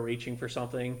chair reaching for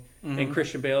something, and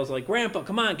Christian Bale's like, "Grandpa,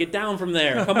 come on, get down from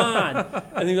there, come on!"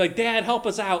 And he's like, "Dad, help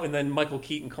us out!" And then Michael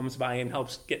Keaton comes by and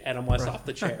helps get Adam West off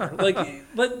the chair. Like,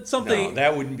 let something. No,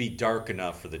 that wouldn't be dark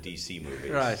enough for the DC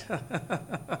movies. Right.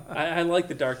 I like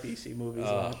the dark DC movies.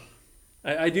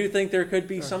 I do think there could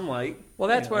be some light. Well,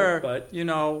 that's where, but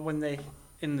when they,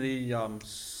 in the...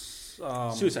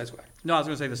 Suicide Squad. No, I was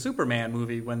going to say the Superman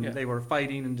movie when Yeah. they were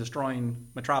fighting and destroying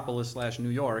Metropolis / New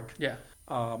York. Yeah.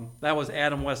 That was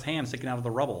Adam West's hand sticking out of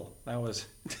the rubble. That was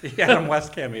the Adam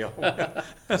West cameo.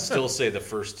 I still say the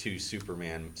first 2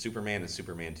 Superman and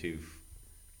Superman 2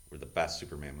 were the best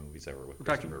Superman movies ever with We're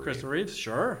talking Christopher Reeves?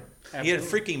 Sure. He had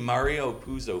freaking Mario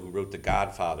Puzo, who wrote The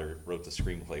Godfather, wrote the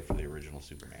screenplay for the original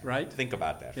Superman. Right. Think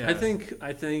about that. Yeah. I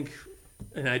think,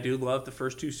 and I do love the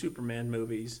first 2 Superman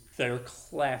movies. They're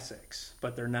classics,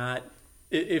 but they're not.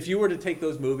 If you were to take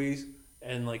those movies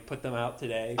and like put them out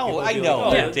today. Oh, People would I be know,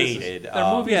 like, they're this is- dated.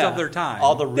 They're movies yeah. of their time.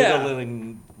 All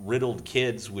the riddled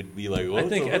kids would be like, I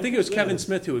think it was Kevin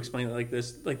Smith who explained it like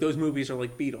this. Like those movies are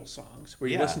like Beatles songs, where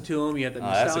you listen to them, you have the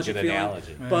that's a nostalgic good feeling,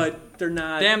 analogy. but they're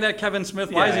not. Damn that Kevin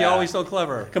Smith! Why is he Yeah. always so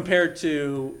clever? Compared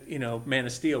to Man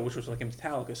of Steel, which was like a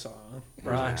Metallica song.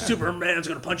 Right. Superman's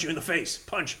gonna punch you in the face.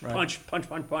 Punch, punch, punch,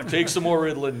 punch, punch. Take some more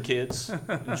Riddling, kids.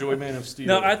 Enjoy Man of Steel.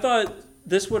 No, I thought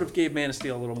this would have gave Man of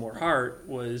Steel a little more heart.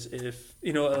 Was if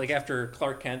like after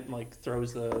Clark Kent like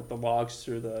throws the logs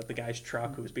through the guy's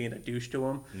truck who was being a douche to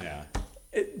him. Yeah.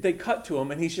 They cut to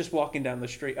him and he's just walking down the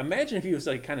street. Imagine if he was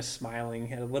like kind of smiling,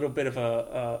 had a little bit of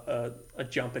a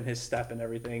jump in his step and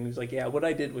everything. He was like, "Yeah, what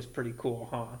I did was pretty cool,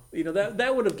 huh?"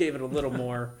 That would have gave it a little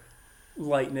more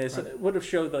lightness. Right. It would have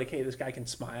showed like, hey, this guy can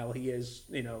smile. He is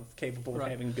capable of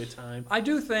having a good time. I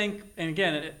do think, and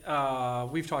again,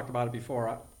 we've talked about it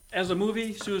before. As a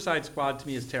movie, Suicide Squad to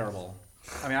me is terrible.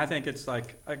 I mean, I think it's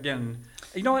like, again,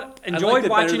 you know what? Enjoyed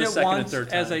watching it once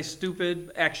as a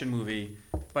stupid action movie,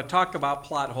 but talk about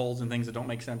plot holes and things that don't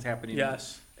make sense happening.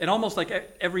 Yes. And almost like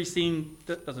every scene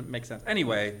that doesn't make sense.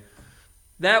 Anyway,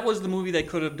 that was the movie they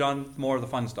could have done more of the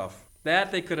fun stuff.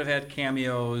 That they could have had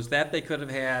cameos. That they could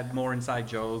have had more inside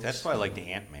jokes. That's why I like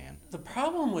the Ant-Man. The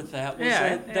problem with that was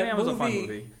that was a fun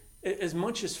movie. As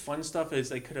much as fun stuff as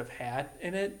they could have had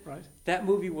in it, right. That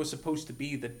movie was supposed to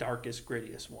be the darkest,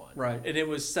 grittiest one. Right. And it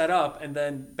was set up, and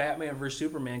then Batman vs.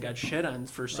 Superman got shit on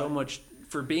for so much,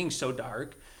 for being so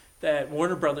dark, that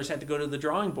Warner Brothers had to go to the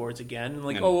drawing boards again.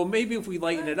 And maybe if we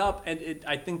lighten it up, and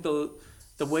I think the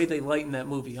way they lightened that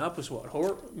movie up was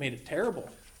what made it terrible.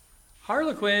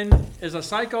 Harley Quinn is a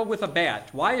psycho with a bat.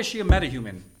 Why is she a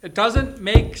metahuman? It doesn't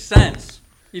make sense.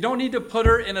 You don't need to put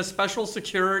her in a special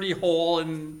security hole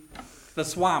in the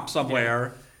swamp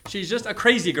somewhere. Yeah. She's just a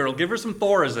crazy girl. Give her some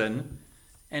Thorazine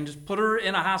and just put her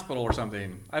in a hospital or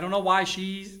something. I don't know why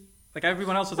she's, like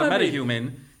everyone else is a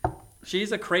metahuman.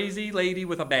 She's a crazy lady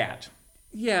with a bat.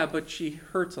 Yeah, but she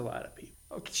hurts a lot of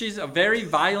people. She's a very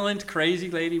violent, crazy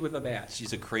lady with a bat.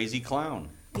 She's a crazy clown.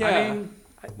 Yeah. I mean,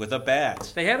 with a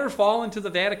bat. They had her fall into the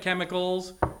vat of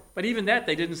chemicals. But even that,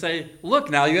 they didn't say, look,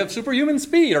 now you have superhuman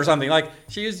speed or something. Like,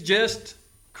 she is just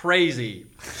crazy.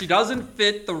 She doesn't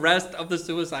fit the rest of the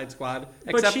Suicide Squad.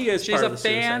 But she is she's part a of the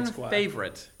fan Suicide Squad.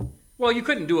 favorite. Well, you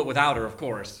couldn't do it without her, of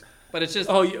course. But it's just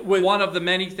one of the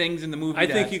many things in the movie. I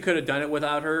think you could have done it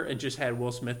without her and just had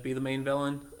Will Smith be the main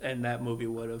villain, and that movie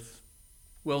would have...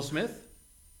 Will Smith?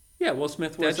 Yeah, Will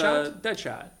Smith was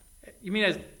Deadshot. You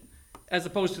mean as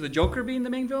opposed to the Joker being the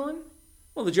main villain?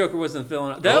 Well, the Joker wasn't the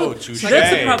villain. Touché.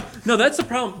 That's the problem. No, that's the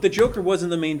problem. The Joker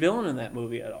wasn't the main villain in that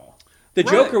movie at all. The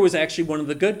Joker was actually one of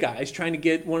the good guys trying to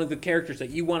get one of the characters that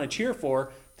you want to cheer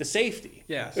for to safety.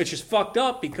 Yes. Which is fucked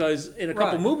up because in a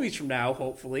couple movies from now,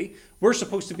 hopefully, we're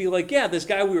supposed to be like, yeah, this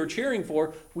guy we were cheering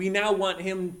for, we now want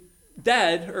him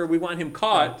dead or we want him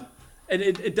caught. Right. And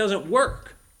it doesn't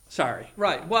work. Sorry.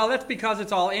 Right. Well, that's because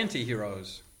it's all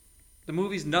anti-heroes. The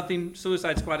movie's nothing,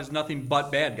 Suicide Squad is nothing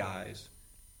but bad guys.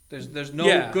 There's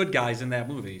no good guys in that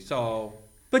movie, so.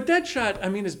 But Deadshot, I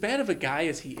mean, as bad of a guy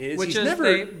as he is, he's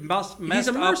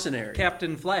a mercenary. Up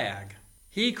Captain Flag.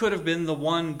 He could have been the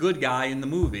one good guy in the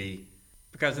movie,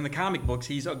 because in the comic books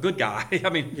he's a good guy. I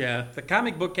mean, the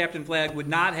comic book Captain Flag would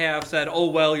not have said, "Oh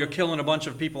well, you're killing a bunch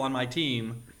of people on my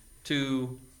team."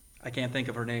 To, I can't think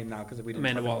of her name now because we didn't.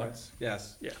 Amanda Waller.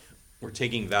 Yes. Yeah. We're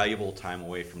taking valuable time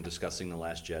away from discussing The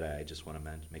Last Jedi. I just want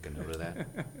to make a note of that.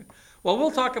 Well, we'll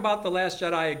talk about The Last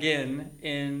Jedi again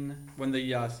when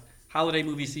the holiday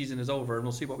movie season is over, and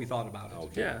we'll see what we thought about it.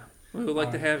 Okay. Yeah. We would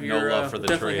like to have no love for the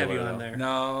definitely trailer, have you on there.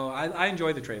 No, I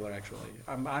enjoyed the trailer, actually.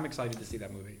 I'm excited to see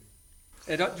that movie.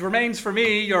 It remains for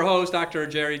me, your host, Dr.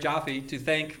 Jerry Jaffe, to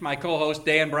thank my co-host,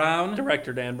 Dan Brown.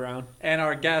 Director Dan Brown. And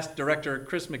our guest, Director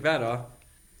Chris McVetta.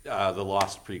 The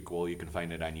Lost prequel, you can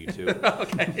find it on YouTube.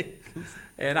 Okay.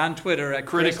 And on Twitter at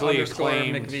critically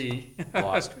acclaimed McVie.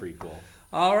 Lost prequel.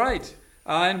 All right.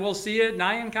 And we'll see you at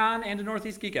NYANCon and the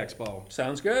Northeast Geek Expo.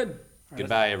 Sounds good.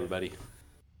 Goodbye, everybody.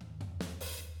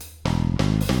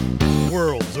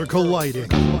 Worlds are colliding.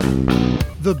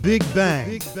 The Big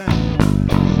Bang.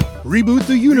 Reboot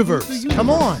the universe.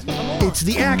 Come on. It's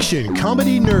the Action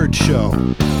Comedy Nerd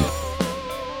Show.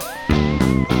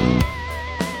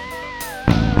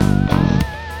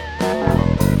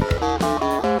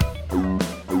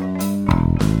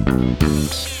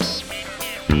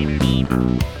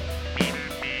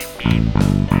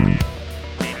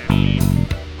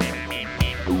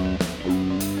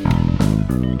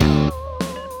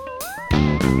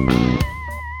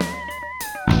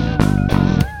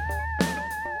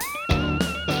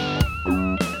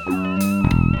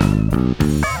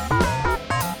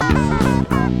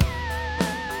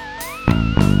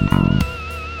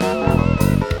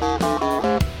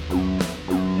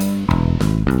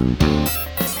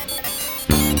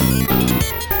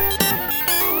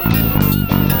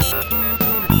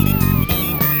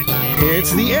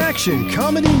 It's the Action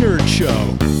Comedy Nerd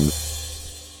Show.